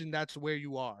imagine that's where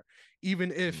you are,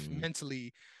 even if Mm,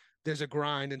 mentally there's a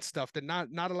grind and stuff that not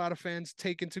a lot of fans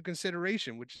take into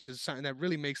consideration, which is something that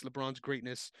really makes LeBron's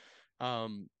greatness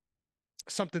um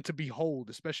something to behold,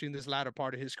 especially in this latter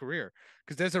part of his career,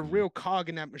 because there's a mm, real cog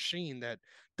in that machine that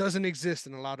doesn't exist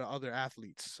in a lot of other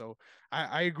athletes. So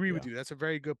I agree with yeah. you. That's a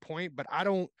very good point, but I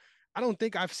don't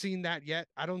think I've seen that yet.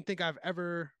 I don't think I've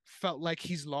ever felt like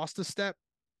he's lost a step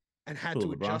and had Who, to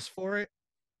LeBron? adjust for it.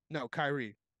 No,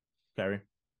 Kyrie, Kyrie?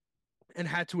 and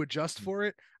had to adjust for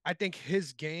it. I think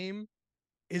his game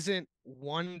isn't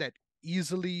one that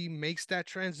easily makes that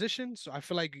transition. So I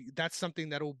feel like that's something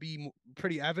that'll be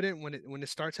pretty evident when it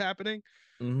starts happening.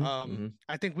 Mm-hmm. Mm-hmm.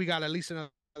 I think we got at least another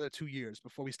 2 years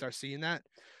before we start seeing that.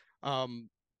 Um,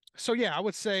 so yeah, I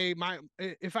would say my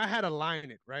if I had to line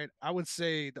it, right, I would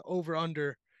say the over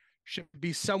under should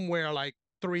be somewhere like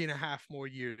 3.5 more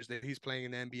years that he's playing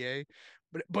in the NBA.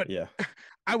 But Yeah.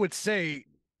 I would say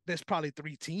there's probably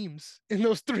 3 teams in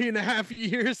those 3.5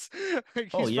 years. Like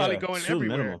Oh he's probably yeah, going two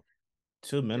everywhere. minimum.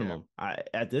 Two Yeah. minimum. I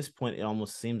At this point it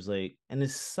almost seems like, and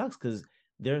it sucks because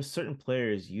there are certain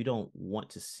players you don't want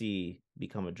to see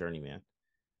become a journeyman.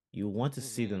 You want to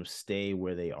see Hmm. them stay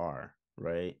where they are,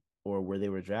 right? Or where they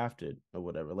were drafted or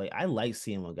whatever. Like I like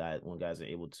seeing when guys are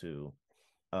able to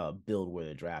build where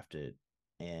they're drafted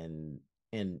and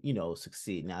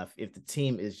succeed. Now if the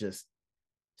team is just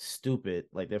stupid,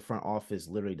 like their front office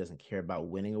literally doesn't care about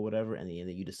winning or whatever, and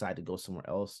then you decide to go somewhere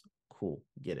else, cool,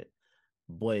 get it.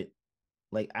 But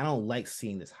like I don't like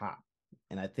seeing this hop.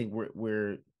 And I think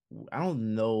we're I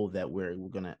don't know that we're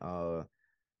gonna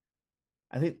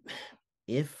I think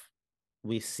if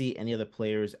we see any other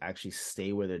players actually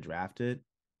stay where they're drafted,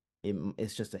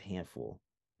 it's just a handful.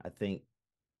 I think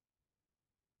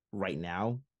right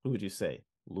now, who would you say?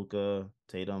 Luca,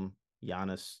 Tatum,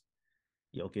 Giannis,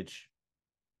 Jokic.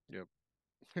 Yep.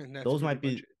 And that's Those pretty might much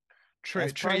be. it.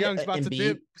 That's Trey probably Young's about to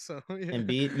dip, Embiid. so yeah.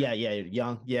 Embiid, yeah, yeah,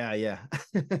 young, yeah, yeah.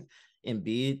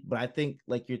 Embiid, but I think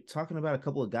like you're talking about a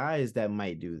couple of guys that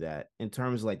might do that in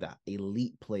terms of like the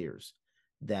elite players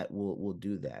that will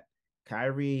do that.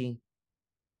 Kyrie,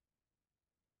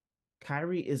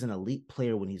 Kyrie is an elite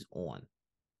player when he's on.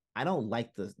 I don't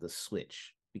like the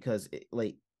switch because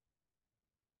like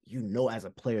as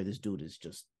a player, this dude is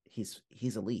just he's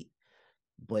elite.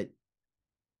 But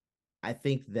I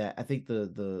think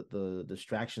the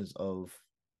distractions of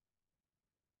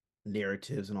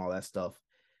narratives and all that stuff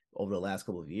over the last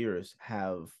couple of years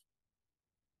have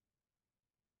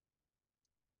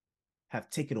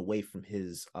taken away from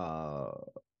his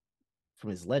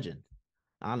legend.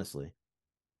 Honestly,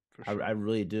 For I sure.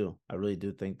 really do. I really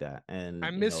do think that. I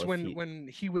And miss if he, when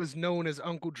he was known as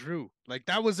Uncle Drew. Like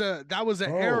that was an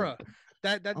bro, era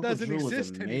that Uncle doesn't Drew was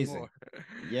exist amazing. anymore.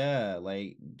 Yeah,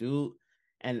 like dude,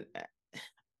 and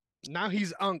Now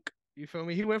he's Unc. You feel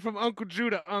me? He went from Uncle Drew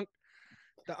to Unc,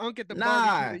 the Unc at the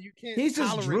barbecue nah, that you can't he's just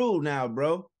tolerate. Drew now,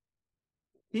 bro.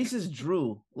 He's just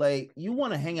Drew. Like you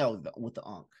want to hang out with the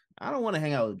Unc. I don't want to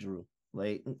hang out with Drew.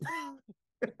 Like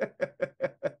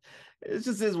it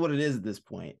just is what it is at this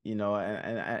point, and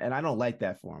I don't like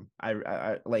that for him. I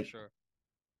For like, sure.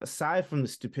 aside from the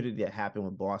stupidity that happened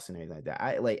with Boston and everything like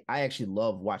that. I actually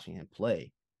love watching him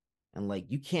play, and like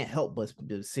you can't help but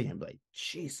see him like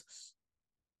Jesus.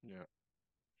 Yeah.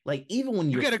 Like even when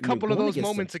You get a you're couple of going those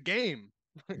against him, moments a game.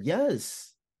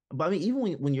 yes. But I mean,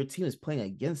 even when your team is playing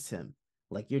against him,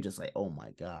 like you're just like, oh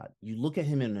my God. You look at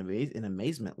him in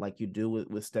amazement, like you do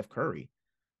with Steph Curry.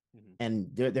 Mhm. And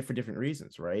they're for different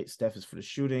reasons, right? Steph is for the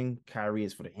shooting, Kyrie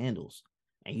is for the handles.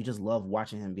 And you just love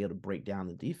watching him be able to break down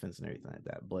the defense and everything like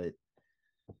that. But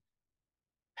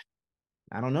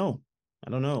I don't know. I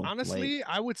don't know. Like, Honestly,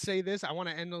 I would say this. I want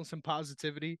to end on some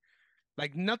positivity.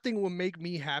 Like nothing will make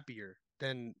me happier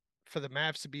than for the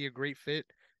Mavs to be a great fit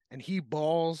and he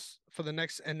balls for the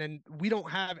next, and then we don't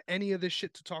have any of this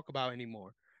shit to talk about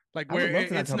anymore. Like I where would love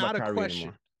to not it's talk about not a Kyrie question.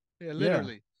 anymore. Yeah, Yeah.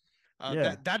 literally.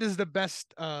 Yeah. That is the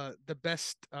best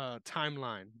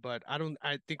timeline, but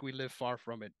I think we live far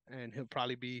from it, and he'll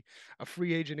probably be a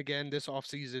free agent again this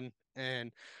offseason.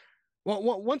 And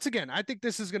once again, I think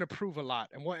this is going to prove a lot,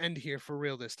 and we'll end here for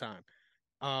real this time.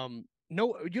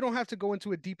 No, you don't have to go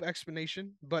into a deep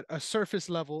explanation, but a surface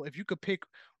level, if you could pick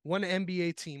one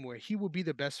NBA team where he would be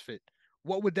the best fit,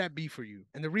 what would that be for you?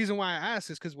 And the reason why I asked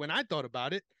is because when I thought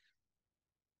about it,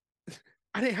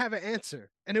 I didn't have an answer.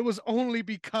 And it was only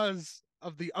because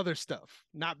of the other stuff,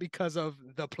 not because of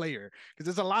the player. Because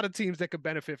there's a lot of teams that could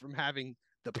benefit from having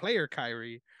the player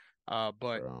Kyrie. But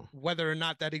Bro. whether or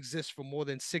not that exists for more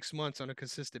than 6 months on a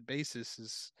consistent basis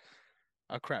is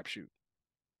a crapshoot.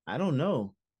 I don't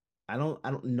know. I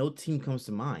don't. No team comes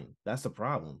to mind. That's the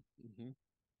problem. Hmm.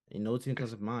 And no team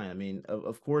comes to mind. I mean,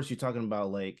 of course, you're talking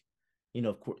about like,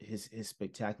 of course, his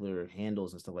spectacular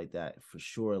handles and stuff like that. For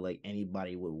sure, like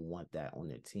anybody would want that on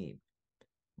their team.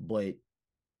 But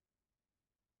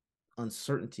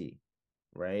uncertainty,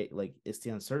 right? Like it's the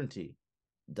uncertainty.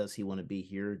 Does he want to be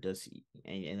here? Does he?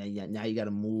 And now you got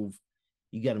to move.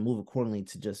 You got to move accordingly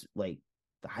to just like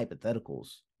the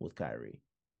hypotheticals with Kyrie.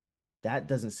 That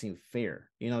doesn't seem fair.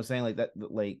 You know what I'm saying? Like that,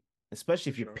 like especially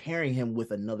if you're Sure. pairing him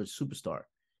with another superstar.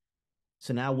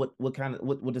 So now what kind of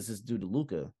what does this do to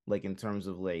Luca? Like in terms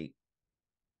of like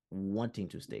wanting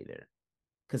to stay there?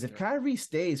 Because if Yeah. Kyrie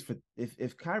stays for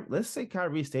if Kyrie, let's say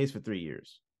Kyrie stays for 3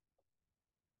 years,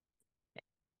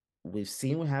 we've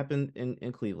seen what happened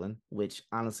in Cleveland, which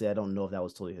honestly I don't know if that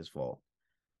was totally his fault.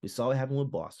 We saw what happened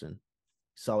with Boston,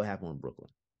 saw what happened with Brooklyn.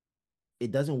 It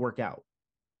doesn't work out.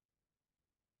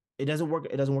 It doesn't work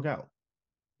out,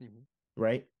 Hmm.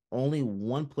 right? Only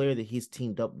one player that he's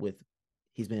teamed up with,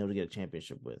 he's been able to get a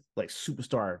championship with, like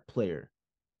superstar player,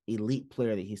 elite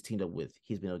player that he's teamed up with,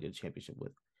 he's been able to get a championship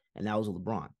with, and that was with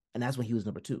LeBron, and that's when he was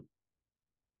number two.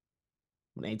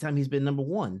 Anytime he's been number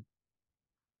one,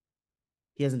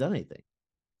 he hasn't done anything.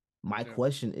 My Yeah.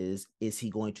 question is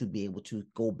he going to be able to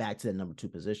go back to the number two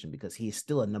position because he is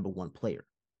still a number one player?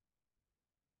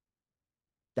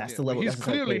 That's Yeah. the But level. he's That's the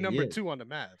type of clearly player he number is. two on the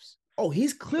Mavs. Oh,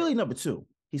 he's For clearly sure. number two.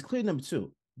 He's clearly number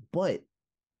two. But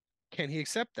Can he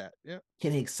accept that? Yeah.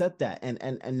 can he accept that?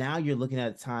 And now you're looking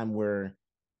at a time where,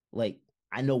 like,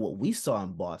 I know what we saw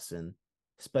in Boston,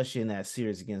 especially in that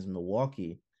series against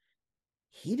Milwaukee.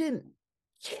 He didn't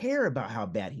care about how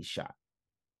bad he shot,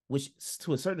 which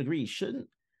to a certain degree he shouldn't,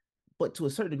 but to a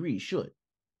certain degree he should,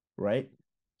 right?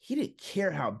 He didn't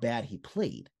care how bad he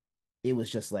played. It was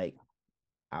just like,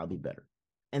 I'll be better.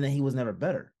 And then he was never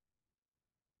better,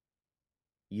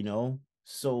 you know?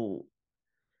 So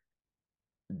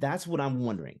that's what I'm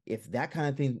wondering. If that kind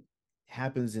of thing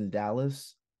happens in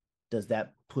Dallas, does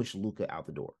that push Luca out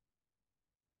the door?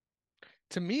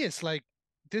 To me, it's like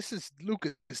this is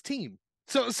Luca's team.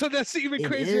 So that's even It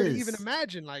crazier to even is.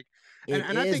 imagine. Like, It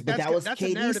and I is, think but that was that's a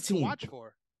KD's narrative to team. watch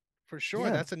for sure.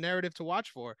 Yeah. That's a narrative to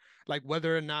watch for. Like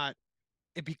whether or not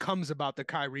it becomes about the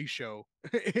Kyrie show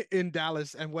in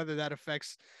Dallas and whether that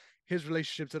affects his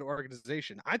relationship to the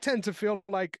organization. I tend to feel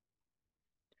like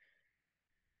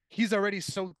he's already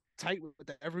so tight with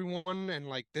everyone and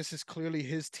like this is clearly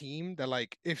his team that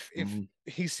like if Mhm.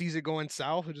 he sees it going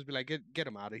south he'll just be like get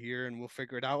him out of here and we'll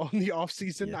figure it out on the off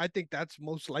season. Yeah. I think that's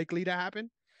most likely to happen.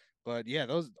 But yeah,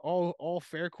 those all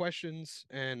fair questions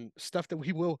and stuff that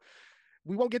we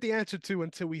won't get the answer to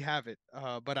until we have it.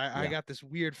 But I Yeah. got this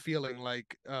weird feeling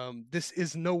like this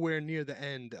is nowhere near the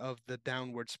end of the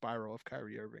downward spiral of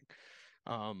Kyrie Irving.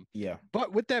 Um, Yeah.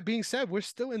 but with that being said, we're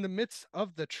still in the midst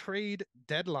of the trade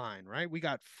deadline, right? We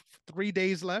got 3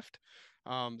 days left.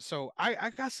 So I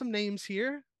got some names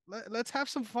here. Let's have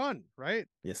some fun, right?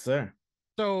 Yes, sir.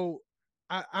 So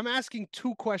I'm asking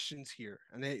two questions here,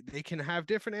 and they can have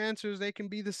different answers. They can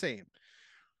be the same.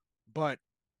 But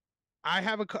I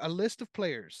have a list of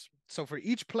players. So for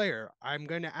each player, I'm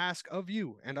going to ask of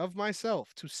you and of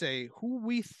myself to say who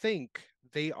we think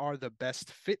they are the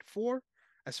best fit for,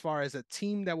 as far as a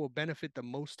team that will benefit the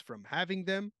most from having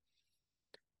them.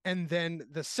 And then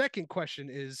the second question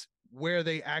is where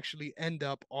they actually end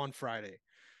up on Friday.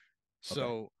 Okay.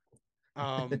 So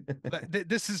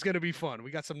this is going to be fun. We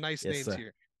got some nice Yes, names sir.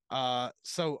 here.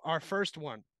 So our first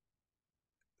one,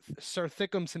 Sir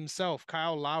Thickums himself,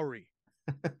 Kyle Lowry.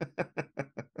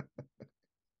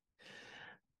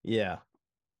 Yeah.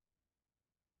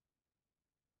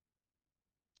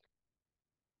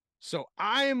 So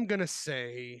I am going to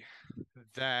say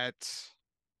that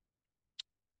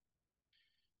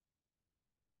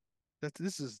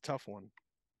this is a tough one.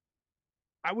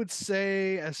 I would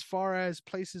say as far as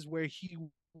places where he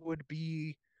would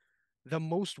be the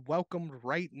most welcomed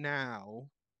right now,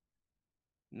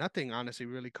 nothing honestly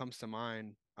really comes to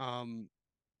mind.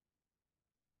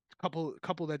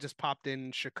 Couple that just popped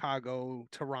in Chicago,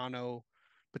 Toronto,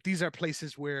 but these are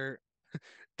places where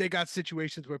they got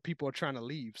situations where people are trying to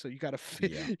leave. So you got to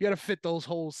fit Yeah. you got to fit those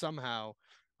holes somehow.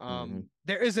 Hmm.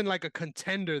 There isn't like a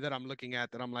contender that I'm looking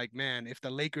at that I'm like, man, if the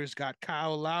Lakers got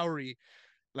Kyle Lowry,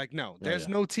 like no, Oh there's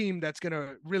yeah. no team that's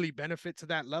gonna really benefit to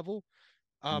that level.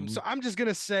 Hmm. So I'm just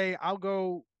gonna say I'll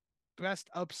go best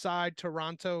upside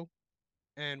Toronto,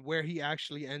 and where he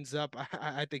actually ends up,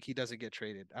 I think he doesn't get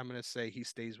traded. I'm gonna say he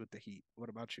stays with the Heat. What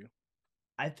about you?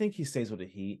 I think he stays with the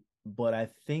Heat, but I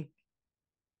think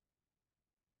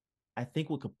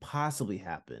what could possibly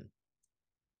happen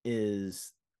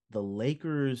is the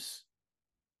Lakers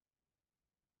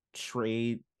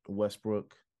trade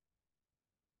Westbrook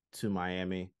to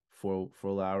Miami for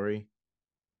Lowry.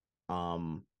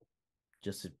 Um,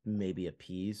 just to maybe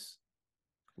appease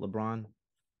LeBron.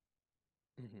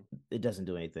 Hmm. It doesn't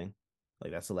do anything.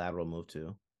 Like that's a lateral move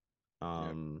too. Yeah,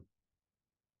 Um,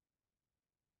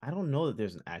 I don't know that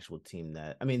there's an actual team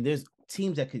that I mean, there's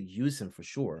teams that could use him for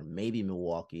sure. Maybe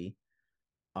Milwaukee.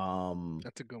 Um,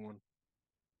 that's a good one.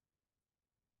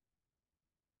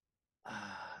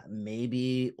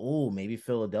 maybe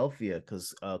Philadelphia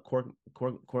because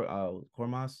Korkmaz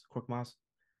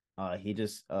he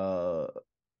just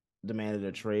demanded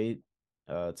a trade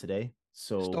today.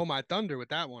 Stole So my thunder with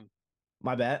that one.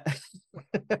 my bad.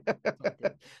 It's all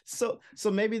good.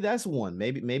 So maybe that's one.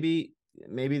 Maybe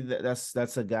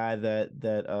that's a guy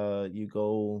that you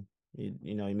go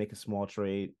you know you make a small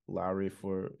trade Lowry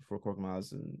for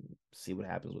Korkmaz and see what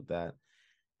happens with that.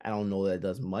 I don't know that it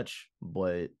does much,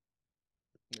 but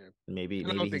Yeah, maybe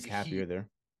and maybe he's happier there.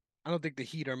 I don't think the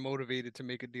Heat are motivated to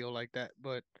make a deal like that.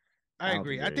 But I I don't think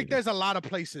agree. I they're think either. there's a lot of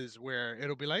places where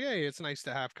it'll be like, hey, it's nice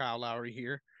to have Kyle Lowry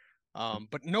here.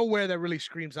 But nowhere that really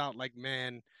screams out like,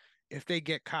 man, if they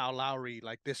get Kyle Lowry,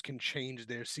 like this can change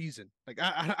their season. Like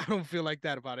I don't feel like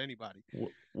that about anybody.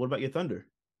 What about your Thunder?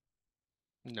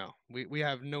 No, we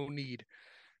have no need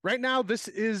right now. This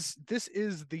is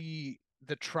the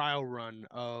trial run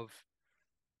of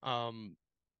um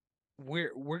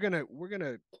we're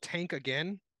gonna tank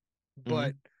again,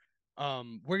 but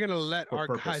Mm-hmm. we're gonna let For our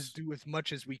guys purpose. do as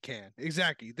much as we can.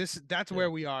 Exactly. That's Yeah.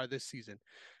 where we are this season.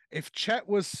 If Chet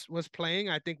was playing,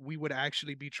 I think we would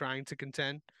actually be trying to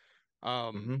contend.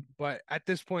 Mm-hmm. But at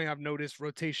this point, I've noticed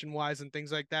rotation wise and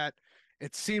things like that,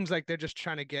 it seems like they're just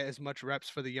trying to get as much reps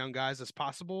for the young guys as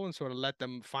possible and sort of let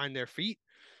them find their feet.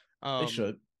 They Um,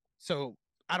 should. so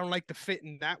I don't like the fit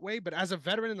in that way, but as a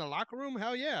veteran in the locker room,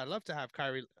 hell yeah, I'd love to have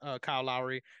Kyle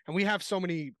Lowry, and we have so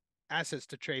many assets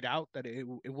to trade out that it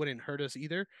wouldn't hurt us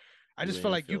either. I You just wouldn't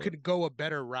feel even like you feel it. could go a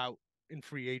better route in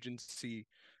free agency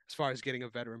as far as getting a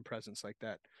veteran presence like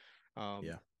that.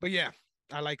 Yeah. But yeah,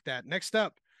 I like that. Next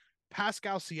up,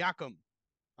 Pascal Siakam.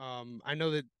 I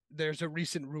know that there's a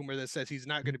recent rumor that says he's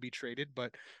not going to be traded,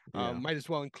 but Yeah. might as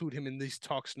well include him in these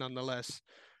talks nonetheless.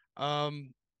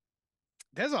 Um,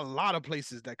 there's a lot of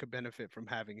places that could benefit from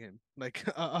having him, like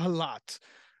a lot.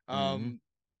 Mm-hmm. Um,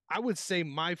 I would say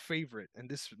my favorite, and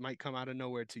this might come out of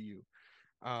nowhere to you.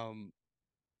 Um,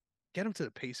 get him to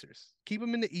the Pacers. Keep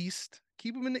him in the East.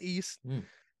 Keep him in the East. Mm.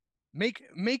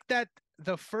 Make that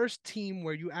the first team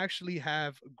where you actually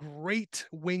have great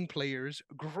wing players,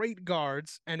 great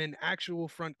guards, and an actual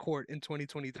front court in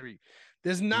 2023.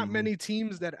 There's not Mm-hmm. many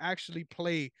teams that actually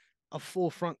play a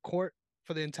full front court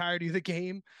for the entirety of the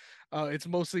game. It's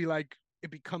mostly like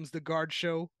it becomes the guard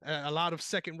show. A lot of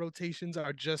second rotations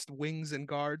are just wings and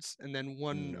guards, and then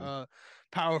one Mm.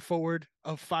 power forward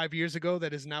of 5 years ago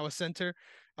that is now a center.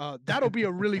 That'll be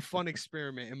a really fun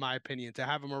experiment, in my opinion, to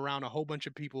have him around a whole bunch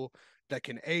of people that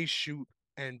can A, shoot,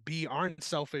 and B, aren't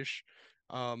selfish.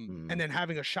 And Mm. then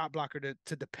having a shot blocker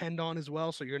to depend on as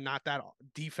well. So you're not that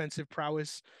defensive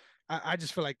prowess. I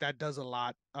just feel like that does a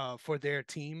lot for their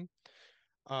team.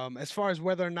 As far as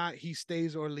whether or not he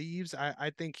stays or leaves,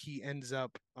 I think he ends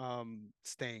up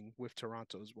staying with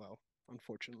Toronto as well,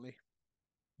 unfortunately.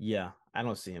 Yeah, I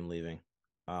don't see him leaving.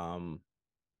 Um,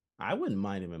 I wouldn't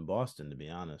mind him in Boston, to be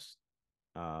honest.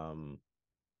 Um,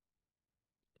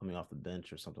 coming off the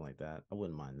bench or something like that. I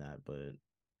wouldn't mind that, but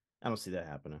I don't see that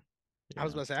happening. I You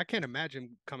was know, about to say, I can't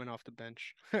imagine coming off the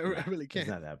bench. I nah, really it's can't.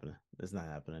 not happening. It's not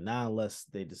happening. Not unless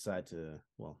they decide to.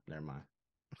 Well, never mind.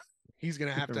 He's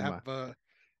gonna have Never to have mind.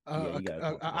 Yeah, you gotta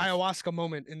come off a the bench. ayahuasca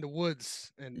moment in the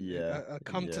woods and Yeah, a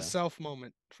come to yeah. self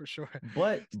moment for sure.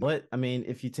 But So but I mean,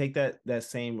 if you take that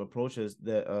same approach as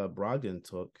that Brogdon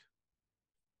took,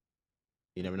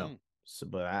 you never know. mhm, So,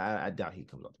 but I doubt he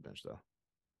comes off the bench though.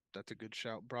 that's a good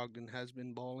shout. Brogdon has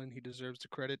been balling. He deserves the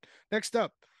credit. Next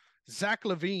up, Zach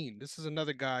Levine. This is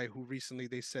another guy who recently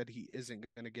they said he isn't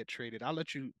going to get traded. I'll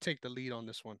let you take the lead on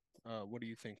this one. What do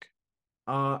you think?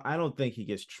 I don't think he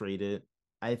gets traded.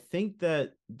 I think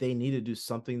that they need to do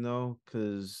something though,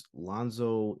 because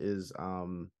Lonzo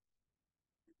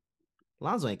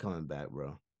ain't coming back,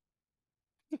 bro.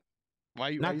 Why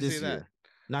Not you say this that? year.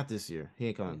 Not this year. He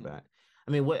ain't coming Hmm. back.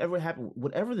 I mean, whatever happened,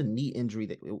 whatever the knee injury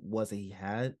that it was that he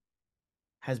had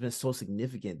has been so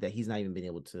significant that he's not even been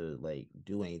able to like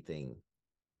do anything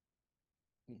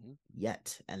Hmm.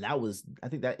 yet. And that was, I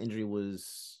think that injury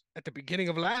was At the beginning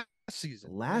of last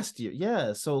season, yeah. last year.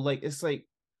 Yeah. So like it's like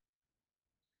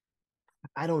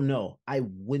I don't know. I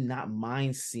would not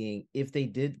mind seeing if they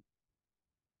did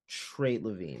trade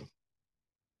Levine,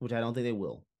 which I don't think they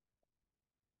will.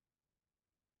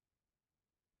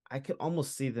 I could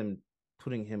almost see them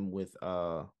putting him with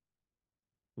the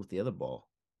other ball.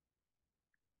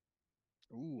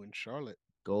 Ooh, in Charlotte.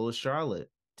 Go to Charlotte,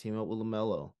 team up with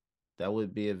LaMelo.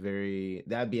 That'd be a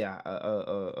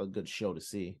good show to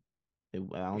see. I For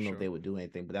don't know if they sure. would do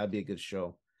anything, but that'd be a good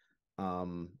show.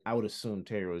 I would assume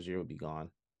Terry Rozier would be gone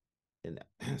in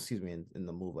Mm, excuse me in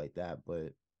the move like that,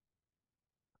 but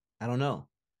I don't know.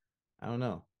 I don't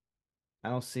know. I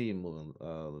don't see him moving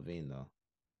Levine though.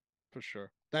 for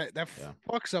sure. That Yeah,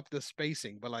 fucks up the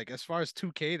spacing, but like as far as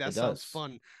 2K, it that sounds does.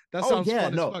 fun. That Oh sounds yeah,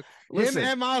 fun as no. fuck. Him Listen,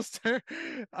 and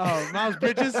Miles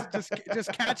Bridges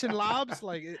just catching lobs,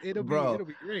 like bro. it'll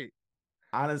be great.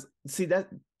 Honest, see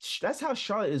that's how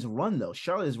Charlotte is run though.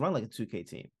 Charlotte is run like a 2K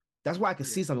team. That's why I could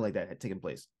Yeah. see something like that taking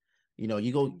place. You know,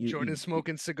 you go Jordan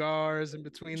smoking cigars in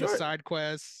between the Jordan side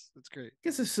quests. That's great.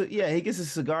 gets his he gets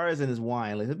his cigars and his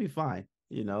wine. Like he'll be fine.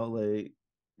 You know, like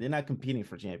they're not competing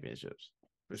for championships.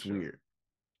 For It's sure. weird.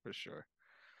 For sure.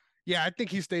 Yeah, I think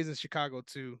he stays in Chicago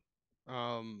too.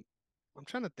 Um, I'm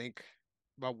trying to think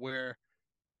about where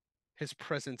his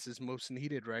presence is most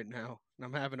needed right now, and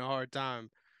I'm having a hard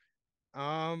time.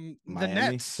 The Miami,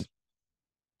 Nets.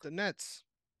 The Nets,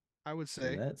 I would the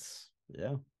say. Nets.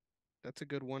 Yeah, That's a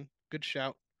good one. Good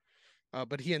shout.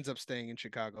 But he ends up staying in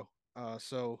Chicago.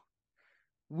 So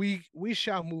we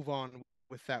shall move on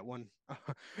with that one.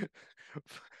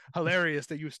 Hilarious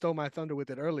that you stole my thunder with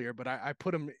it earlier, but I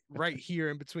put him right here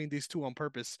in between these two on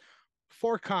purpose.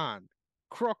 Forcon,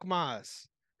 Croc Maz.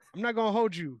 I'm not gonna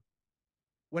hold you.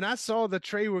 When I saw the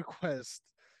trade request,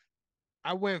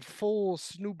 I went full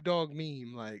Snoop Dogg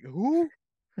meme. Like, who?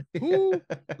 Who?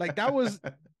 Like that was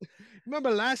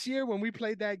remember last year when we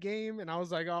played that game and I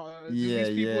was like, oh, do yeah,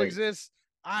 these people yeah, exist?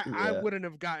 I yeah. wouldn't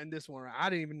have gotten this one. I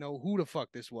didn't even know who the fuck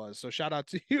this was. So shout out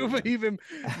to you for even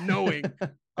knowing.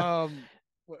 Um,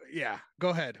 yeah, go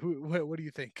ahead. What do you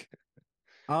think?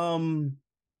 um,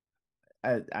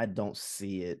 I don't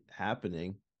see it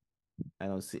happening. I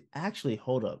don't see. Actually,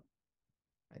 hold up.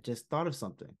 I just thought of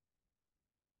something.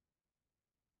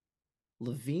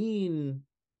 Levine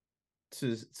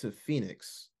to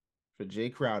Phoenix for Jay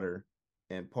Crowder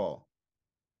and Paul.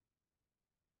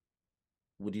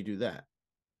 Would you do that?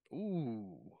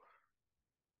 Ooh.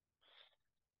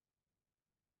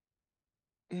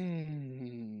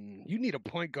 You need a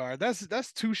point guard.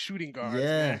 That's two shooting guards, Yeah,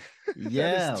 man. That is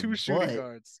yeah, two shooting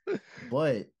guards.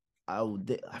 but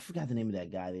I forgot the name of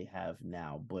that guy they have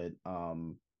now, but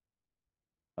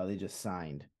they just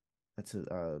signed. That's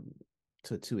a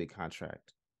 2-way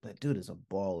contract. That dude is a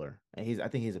baller, and I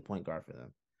think he's a point guard for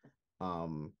them.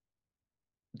 Um,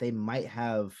 they might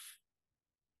have,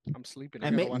 I'm sleeping. I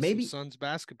and gotta watch some maybe Suns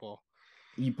basketball.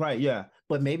 you probably yeah,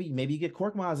 but maybe you get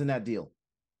Korkmaz in that deal.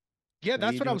 Yeah, Maybe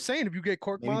that's you what I do was saying. If you get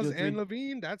maybe do Korkmaz a and three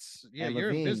Levine, that's yeah, and you're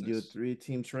in Levine do a business.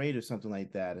 3-team trade or something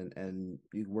like that, and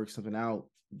you work something out.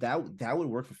 That would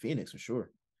work for Phoenix for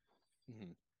sure.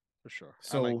 Hmm. For sure.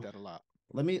 I like So that a lot.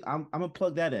 I'm gonna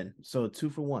plug that in. So 2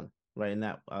 for 1 right in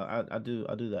that. I'll do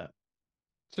that.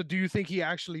 So do you think he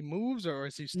actually moves or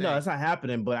is he No, it's staying? not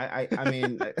happening. But I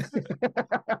mean, it's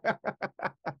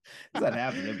not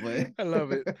happening. But I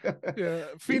love it. Yeah, you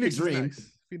could Phoenix is dream.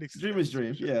 nice. Phoenix is Dream is nice for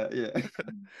dream. sure. Yeah, yeah.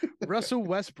 Russell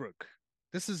Westbrook.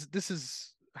 This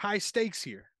is high stakes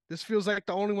here. This feels like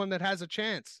the only one that has a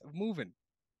chance of moving.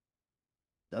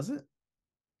 Does it?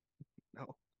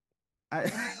 No.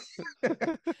 I,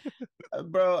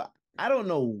 bro, I don't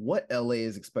know what LA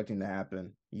is expecting to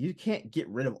happen. You can't get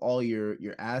rid of all your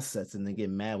assets and then get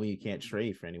mad when you can't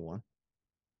trade for anyone.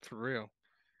 For real.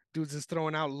 Dudes is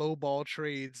throwing out low ball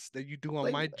trades that you do on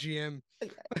Like, my GM.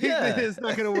 Like, yeah, it's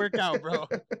not gonna work out, bro.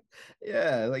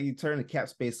 yeah. Like you turn the cap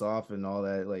space off and all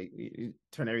that. Like you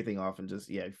turn everything off and just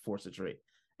force a trade.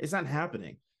 It's not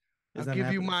happening. I'll It's not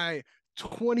give you happening. my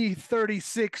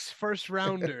 2036 first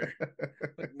rounder.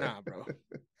 Like, nah, bro.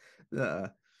 Nah,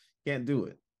 can't do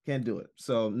it. Can't do it.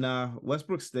 So nah,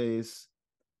 Westbrook stays.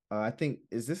 I think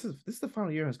this is the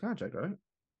final year of his contract, right?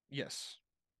 Yes.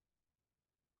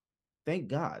 Thank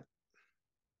God.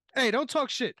 Hey, don't talk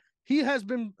shit. He has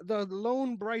been the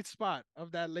lone bright spot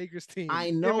of that Lakers team, I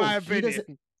in know my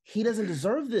opinion. he doesn't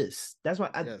deserve this. That's why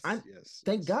Yes, I'm yes,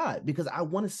 thank yes. God because I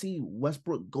want to see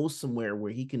Westbrook go somewhere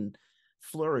where he can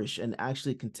flourish and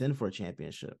actually contend for a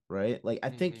championship, right? Like I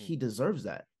think Mm-hmm. he deserves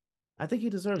that. I think he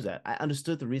deserves that. I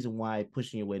understood the reason why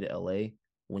pushing your way to LA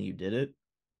when you did it.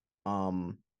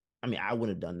 Um, I mean, I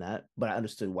wouldn't have done that, but I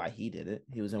understood why he did it.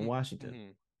 He was in Washington. Mm-hmm.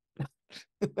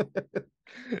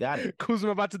 Got it.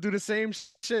 Kuzma about to do the same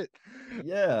shit.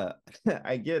 Yeah,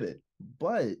 I get it.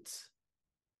 But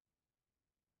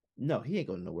no, he ain't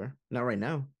going nowhere. Not right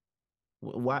now.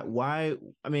 Why? Mm-hmm. Why?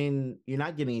 I mean, you're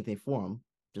not getting anything for him.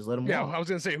 Just let him Yeah, walk. I was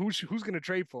gonna say who's gonna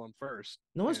trade for him first?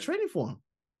 No one's And trading for him.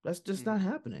 That's just not mhm,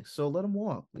 happening. So let him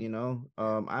walk. yeah.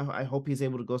 I hope he's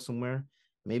able to go somewhere.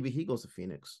 Maybe he goes to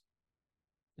Phoenix.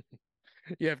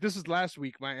 Yeah, if this was last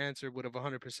week, my answer would have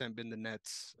 100% been the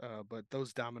Nets. But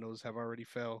those dominoes have already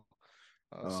fell.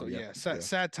 So Yeah, yeah, sad, yeah.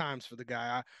 sad times for the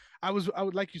guy. I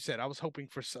would, like you said, I was hoping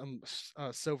for some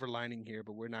silver lining here,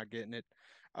 but we're not getting it.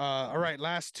 All right,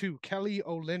 last two. Kelly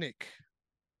Olynyk,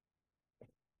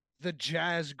 the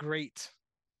Jazz great.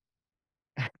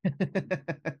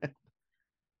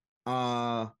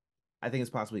 I think it's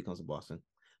possible he comes to Boston,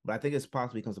 but I think it's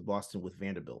possible he comes to Boston with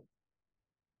Vanderbilt.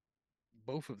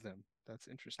 Both of them. That's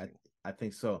I interesting. I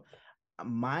think so.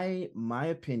 My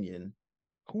opinion,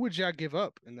 Who would y'all give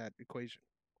up in that equation?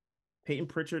 Peyton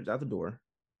Pritchard's out the door.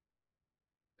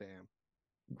 Damn.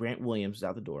 Grant Williams is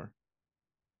out the door.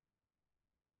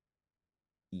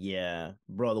 Yeah,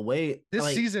 bro. The way This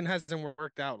like season hasn't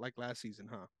worked out like last season,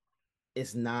 huh?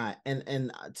 it's not,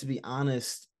 and to be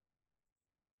honest,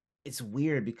 it's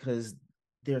weird because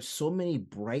there's so many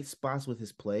bright spots with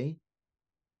his play,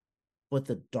 but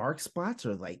the dark spots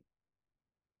are like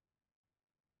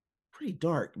pretty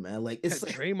dark, man. Like it's That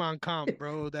like Draymond comp,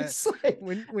 bro. That it's like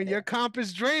when your comp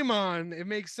is Draymond, it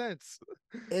makes sense.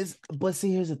 it's but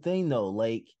see, here's the thing though,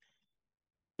 like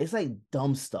it's like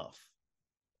dumb stuff.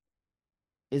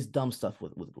 It's dumb stuff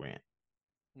with Grant.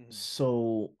 Mhm.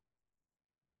 So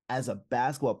as a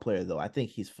basketball player though, I think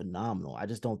he's phenomenal. I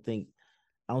don't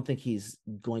think he's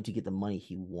going to get the money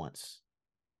he wants.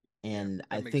 Yeah, And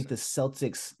I that makes think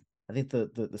sense. I think the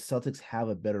Celtics have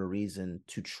a better reason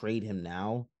to trade him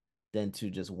now than to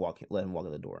just let him walk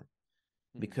in the door.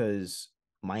 Mhm. Because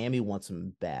Miami wants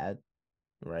him bad,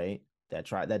 right? That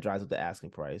drives up the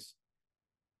asking price.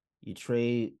 You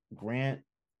trade Grant,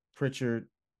 Pritchard,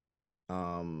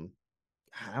 um,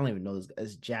 I don't even know this.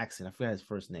 It's Jackson. I forgot his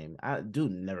first name.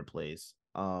 Dude never plays.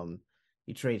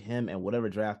 You trade him and whatever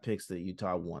draft picks that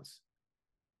Utah wants.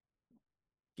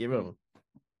 Get rid of Mm. him.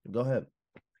 Go ahead.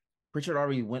 Pritchard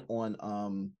already went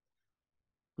on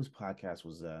whose podcast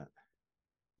was that?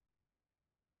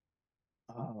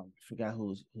 I forgot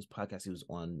whose podcast he was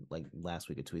on like last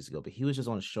week or 2 weeks ago, but he was just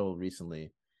on a show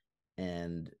recently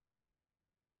and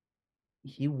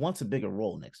he wants a bigger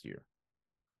role next year.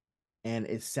 And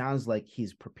it sounds like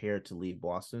he's prepared to leave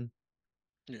Boston.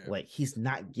 Yeah, Like he's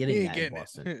not he getting ain't that in getting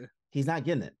Boston. it. He's not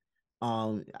getting it.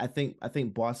 I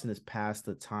think Boston is past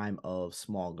the time of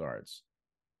small guards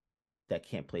that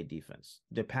can't play defense.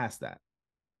 They're past that,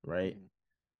 right? Mhm.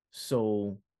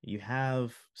 So you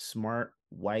have Smart,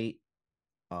 White,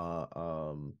 uh,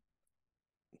 oh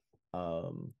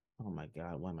my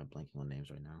God, why am I blanking on names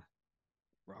right now?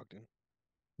 Brogdon.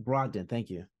 Brogdon, thank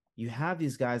you. You have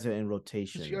these guys that are in It's your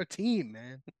rotation. team,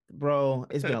 man. Bro,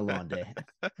 it's been a long day.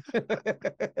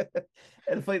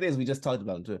 And the funny thing is we just talked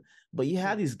about them too. But you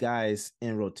have these guys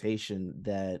in rotation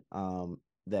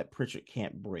that Pritchard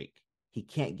can't break. He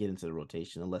can't get into the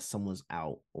rotation unless someone's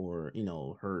out or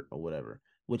hurt or whatever,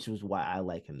 which was why I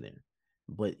like him there.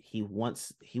 But he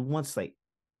wants like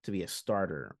to be a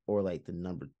starter or like the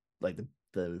number like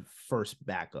the first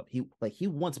backup. He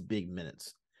wants big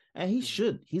minutes. And he Mhm.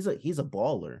 should. He's a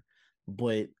baller,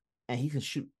 but and he can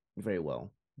shoot very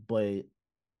well, but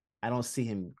I don't see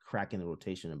him cracking the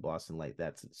rotation in Boston like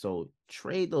that. So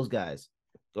trade those guys.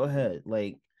 Go ahead.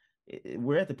 Like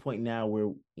we're at the point now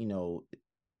where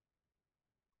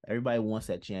everybody wants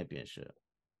that championship.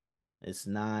 It's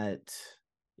not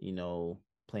you know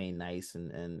playing nice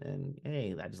and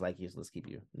hey, I just like you, so let's keep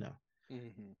you. No,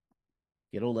 Mhm.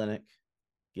 get Olenek,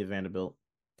 get Vanderbilt,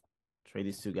 trade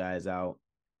these two guys out,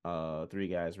 three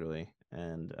guys really,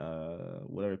 and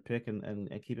whatever pick and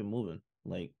keep it moving.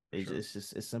 Like For sure.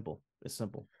 it's simple. It's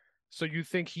simple. So you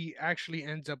think he actually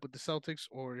ends up with the Celtics,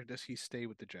 or does he stay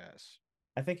with the Jazz?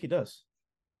 I think he does.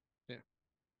 Yeah,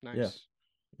 Yeah, nice.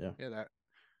 yeah. Yeah, that.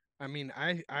 I mean,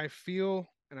 I feel,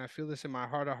 and I feel this in my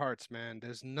heart of hearts, man.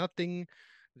 There's nothing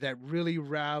that really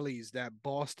rallies that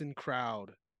Boston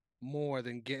crowd more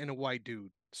than getting a white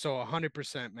dude. So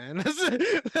 100%, man.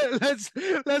 Let's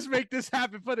let's make this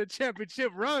happen for the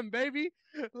championship run, baby.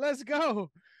 Let's go.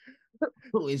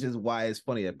 Which is why it's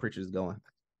funny that Pritchard's going.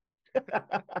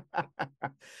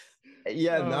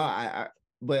 Yeah, no, Um,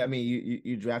 but I mean,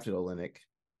 you drafted Olenek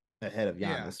ahead of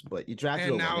yeah. Giannis, but you drafted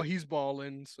And now Olenek. he's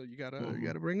balling, so you gotta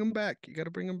Mhm. bring him back. You gotta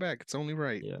bring him back. It's only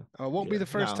right. Yeah, Won't be yeah. the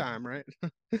first No, time, right?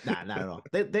 nah, not at all.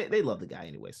 They love the guy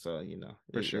anyway, so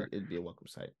For sure. it'd be a welcome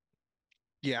sight.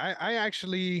 Yeah, I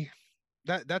actually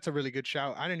that's a really good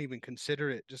shout. I didn't even consider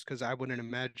it just because I wouldn't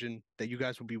imagine that you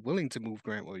guys would be willing to move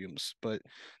Grant Williams, but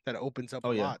that opens up a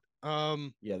Oh yeah,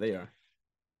 lot. yeah, they are.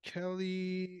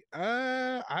 Kelly,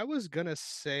 I was gonna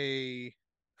say,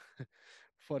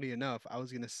 funny enough, I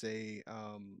was gonna say,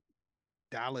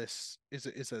 Dallas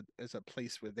is a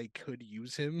place where they could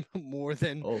use him more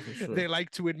than Oh, for they sure.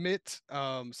 like to admit.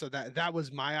 So that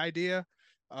was my idea.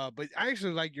 But I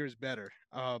actually like yours better.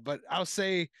 But I'll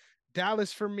say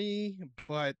Dallas for me,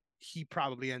 but he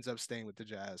probably ends up staying with the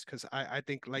Jazz because I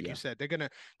think, like you Yeah, said, they're gonna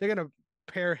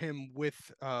pair him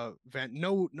with Van.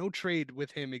 No trade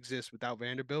with him exists without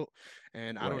Vanderbilt,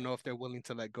 and I don't right, know if they're willing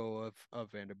to let go of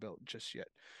Vanderbilt just yet.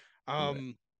 right.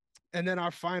 Um, and then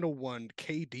our final one,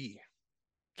 KD.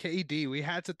 KD, we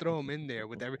had to throw him in there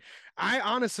with every. I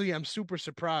honestly am super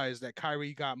surprised that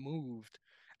Kyrie got moved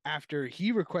after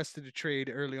he requested a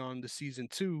trade early on in the season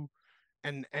too,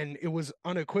 and it was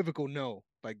unequivocal no,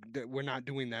 like we're not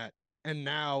doing that. And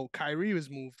now Kyrie was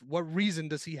moved. What reason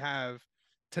does he have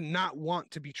to not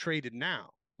want to be traded now?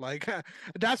 Like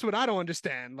that's what I don't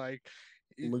understand. Like,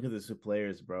 it, Look at the two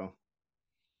players, bro.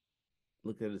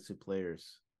 Look at the two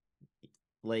players.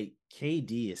 Like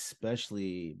KD,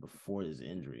 especially before his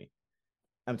injury.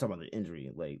 I'm talking about the injury,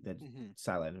 like that mhm,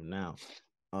 sidelined him now.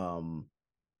 Um,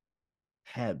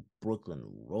 had Brooklyn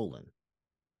rolling,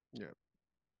 yeah,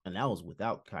 and that was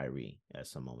without Kyrie at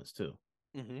some moments too.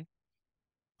 hmm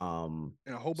Um,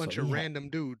 and a whole so bunch he of had, random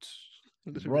dudes,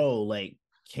 literally. bro, like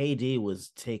KD was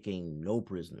taking no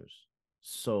prisoners,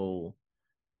 so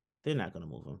they're not gonna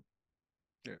move him.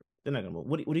 Yeah, They're not gonna move.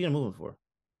 What are you gonna move him for?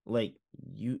 Like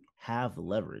you have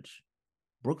leverage.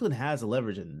 Brooklyn has a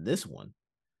leverage in this one.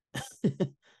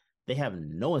 They have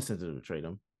no incentive to trade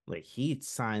him. Like he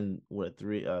signed what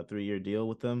 3 year deal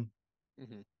with them.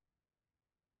 hmm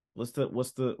What's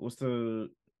the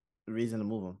reason to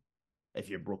move him if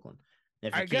you're Brooklyn?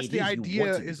 If you're I guess the KD, you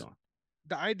want idea to be is gone.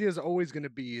 the idea is always going to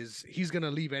be is he's going to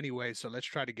leave anyway, so let's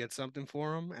try to get something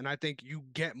for him. And I think you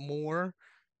get more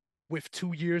with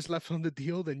 2 years left on the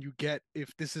deal than you get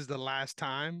if this is the last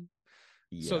time.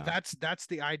 So Yeah. that's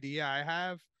the idea I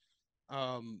have.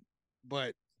 Um,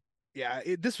 but yeah,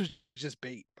 this was just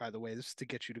bait, by the way. This is to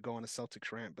get you to go on a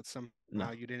Celtics rant, but No.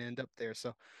 somehow you didn't end up there.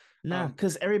 So, Nah, um,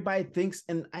 because everybody thinks,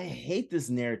 and I hate this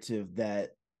narrative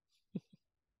that,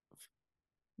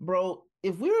 bro,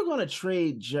 if we were going to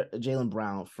trade Jalen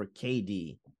Brown for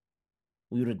KD,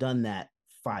 we would have done that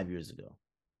 5 years ago.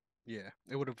 yeah,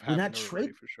 it would have We're not happened already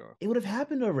trade. for sure. It would have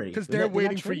happened already. Because they're They're not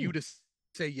waiting for trading you him. to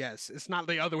say yes. It's not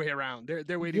the other way around.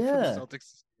 They're waiting for the Yeah, Celtics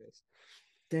to say yes.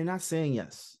 they're not saying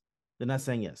yes. They're not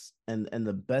saying yes. And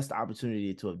the best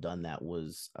opportunity to have done that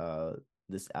was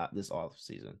this off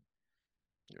season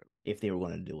Yeah. if they were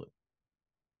going to do it.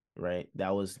 Right?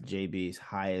 That was JB's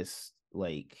highest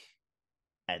like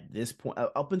at this point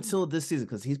up until this season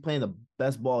because he's playing the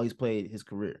best ball he's played his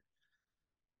career.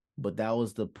 But that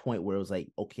was the point where it was like,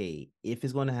 okay, if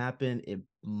it's going to happen, it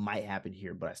might happen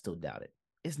here, but I still doubt it.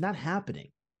 It's not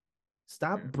happening.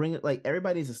 Stop Yeah. bringing like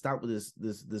everybody needs to stop with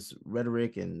this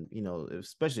rhetoric and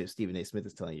especially if Stephen A. Smith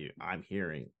is telling you I'm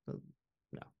hearing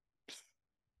no.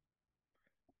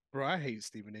 Bro, I hate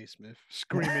Stephen A. Smith.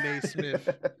 Screaming A. Smith.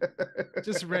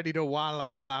 Just ready to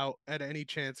wall out at any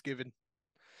chance given.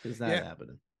 It's not Yeah.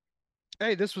 happening.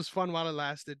 Hey, this was fun while it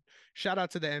lasted. Shout out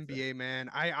to the NBA, man.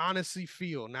 I honestly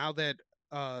feel now that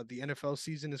the NFL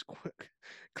season is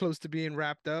close to being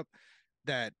wrapped up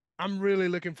that I'm really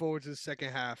looking forward to the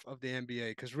second half of the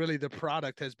NBA because really the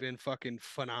product has been fucking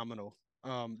phenomenal.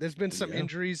 There's been some Yeah.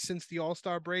 injuries since the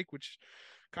All-Star break, which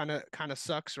kind of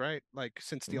sucks, right? Like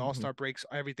since the Mm-hmm. All-Star breaks,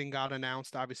 everything got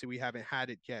announced. Obviously, we haven't had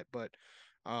it yet, but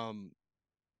um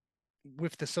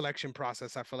with the selection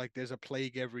process, I feel like there's a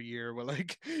plague every year where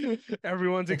like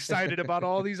everyone's excited about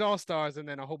all these all-stars and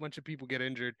then a whole bunch of people get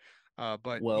injured.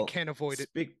 But you Well, can't avoid it.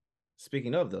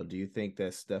 speaking of though, do you think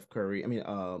that Steph Curry, I mean,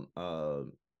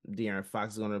 De'Aaron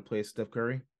Fox is going to replace Steph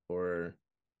Curry, or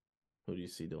who do you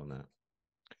see doing that?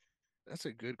 That's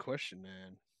a good question,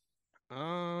 man.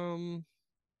 Um,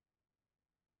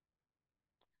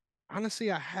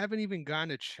 Honestly, I haven't even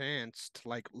gotten a chance to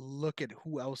like look at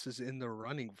who else is in the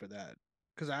running for that.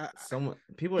 Because Someone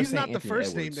people are he's saying not the Anthony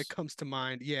first name that Edwards. comes to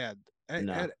mind. Yeah,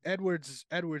 Nah, Edwards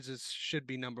should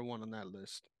be number one on that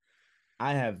list.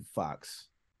 I have Fox.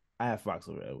 I have Fox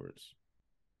over Edwards.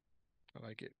 I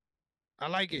like it. I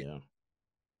like it. Yeah,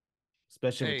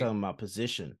 especially if we're Hey, talking about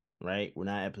position, right? We're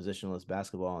not at positionless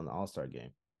basketball in the All Star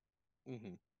game.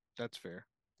 hmm that's fair.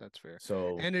 That's fair.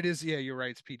 So And it is, yeah, you're right.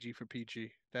 It's PG for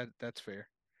PG. That's fair.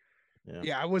 yeah,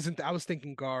 Yeah, I wasn't. I was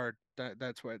thinking guard.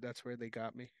 That's where they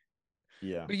got me.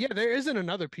 yeah, But yeah, there isn't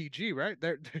another PG, right?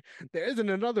 There isn't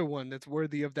another one that's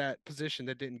worthy of that position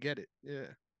that didn't get it. Yeah.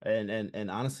 and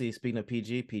honestly, speaking of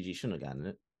PG shouldn't have gotten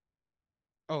it.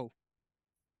 Oh,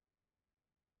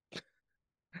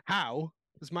 How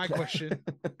is my question?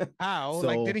 How?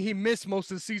 Like, So didn't he miss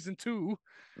most of season two?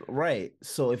 right.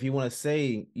 So if you want to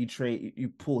say you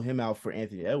pull him out for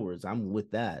Anthony Edwards, I'm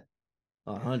with that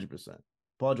Yeah, 100%.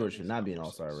 Paul that George should makes a not lot be an more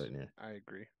all-star right sense. now. I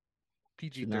agree.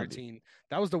 PG Should not be. 13.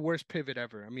 That was the worst pivot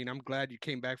ever. I mean, I'm glad you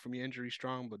came back from your injury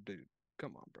strong, but dude,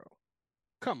 come on, bro.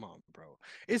 Come on, bro.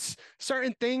 It's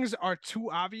certain things are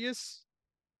too obvious,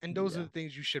 and those are Yeah. the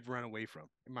things you should run away from,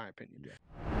 in my opinion.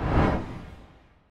 Yeah.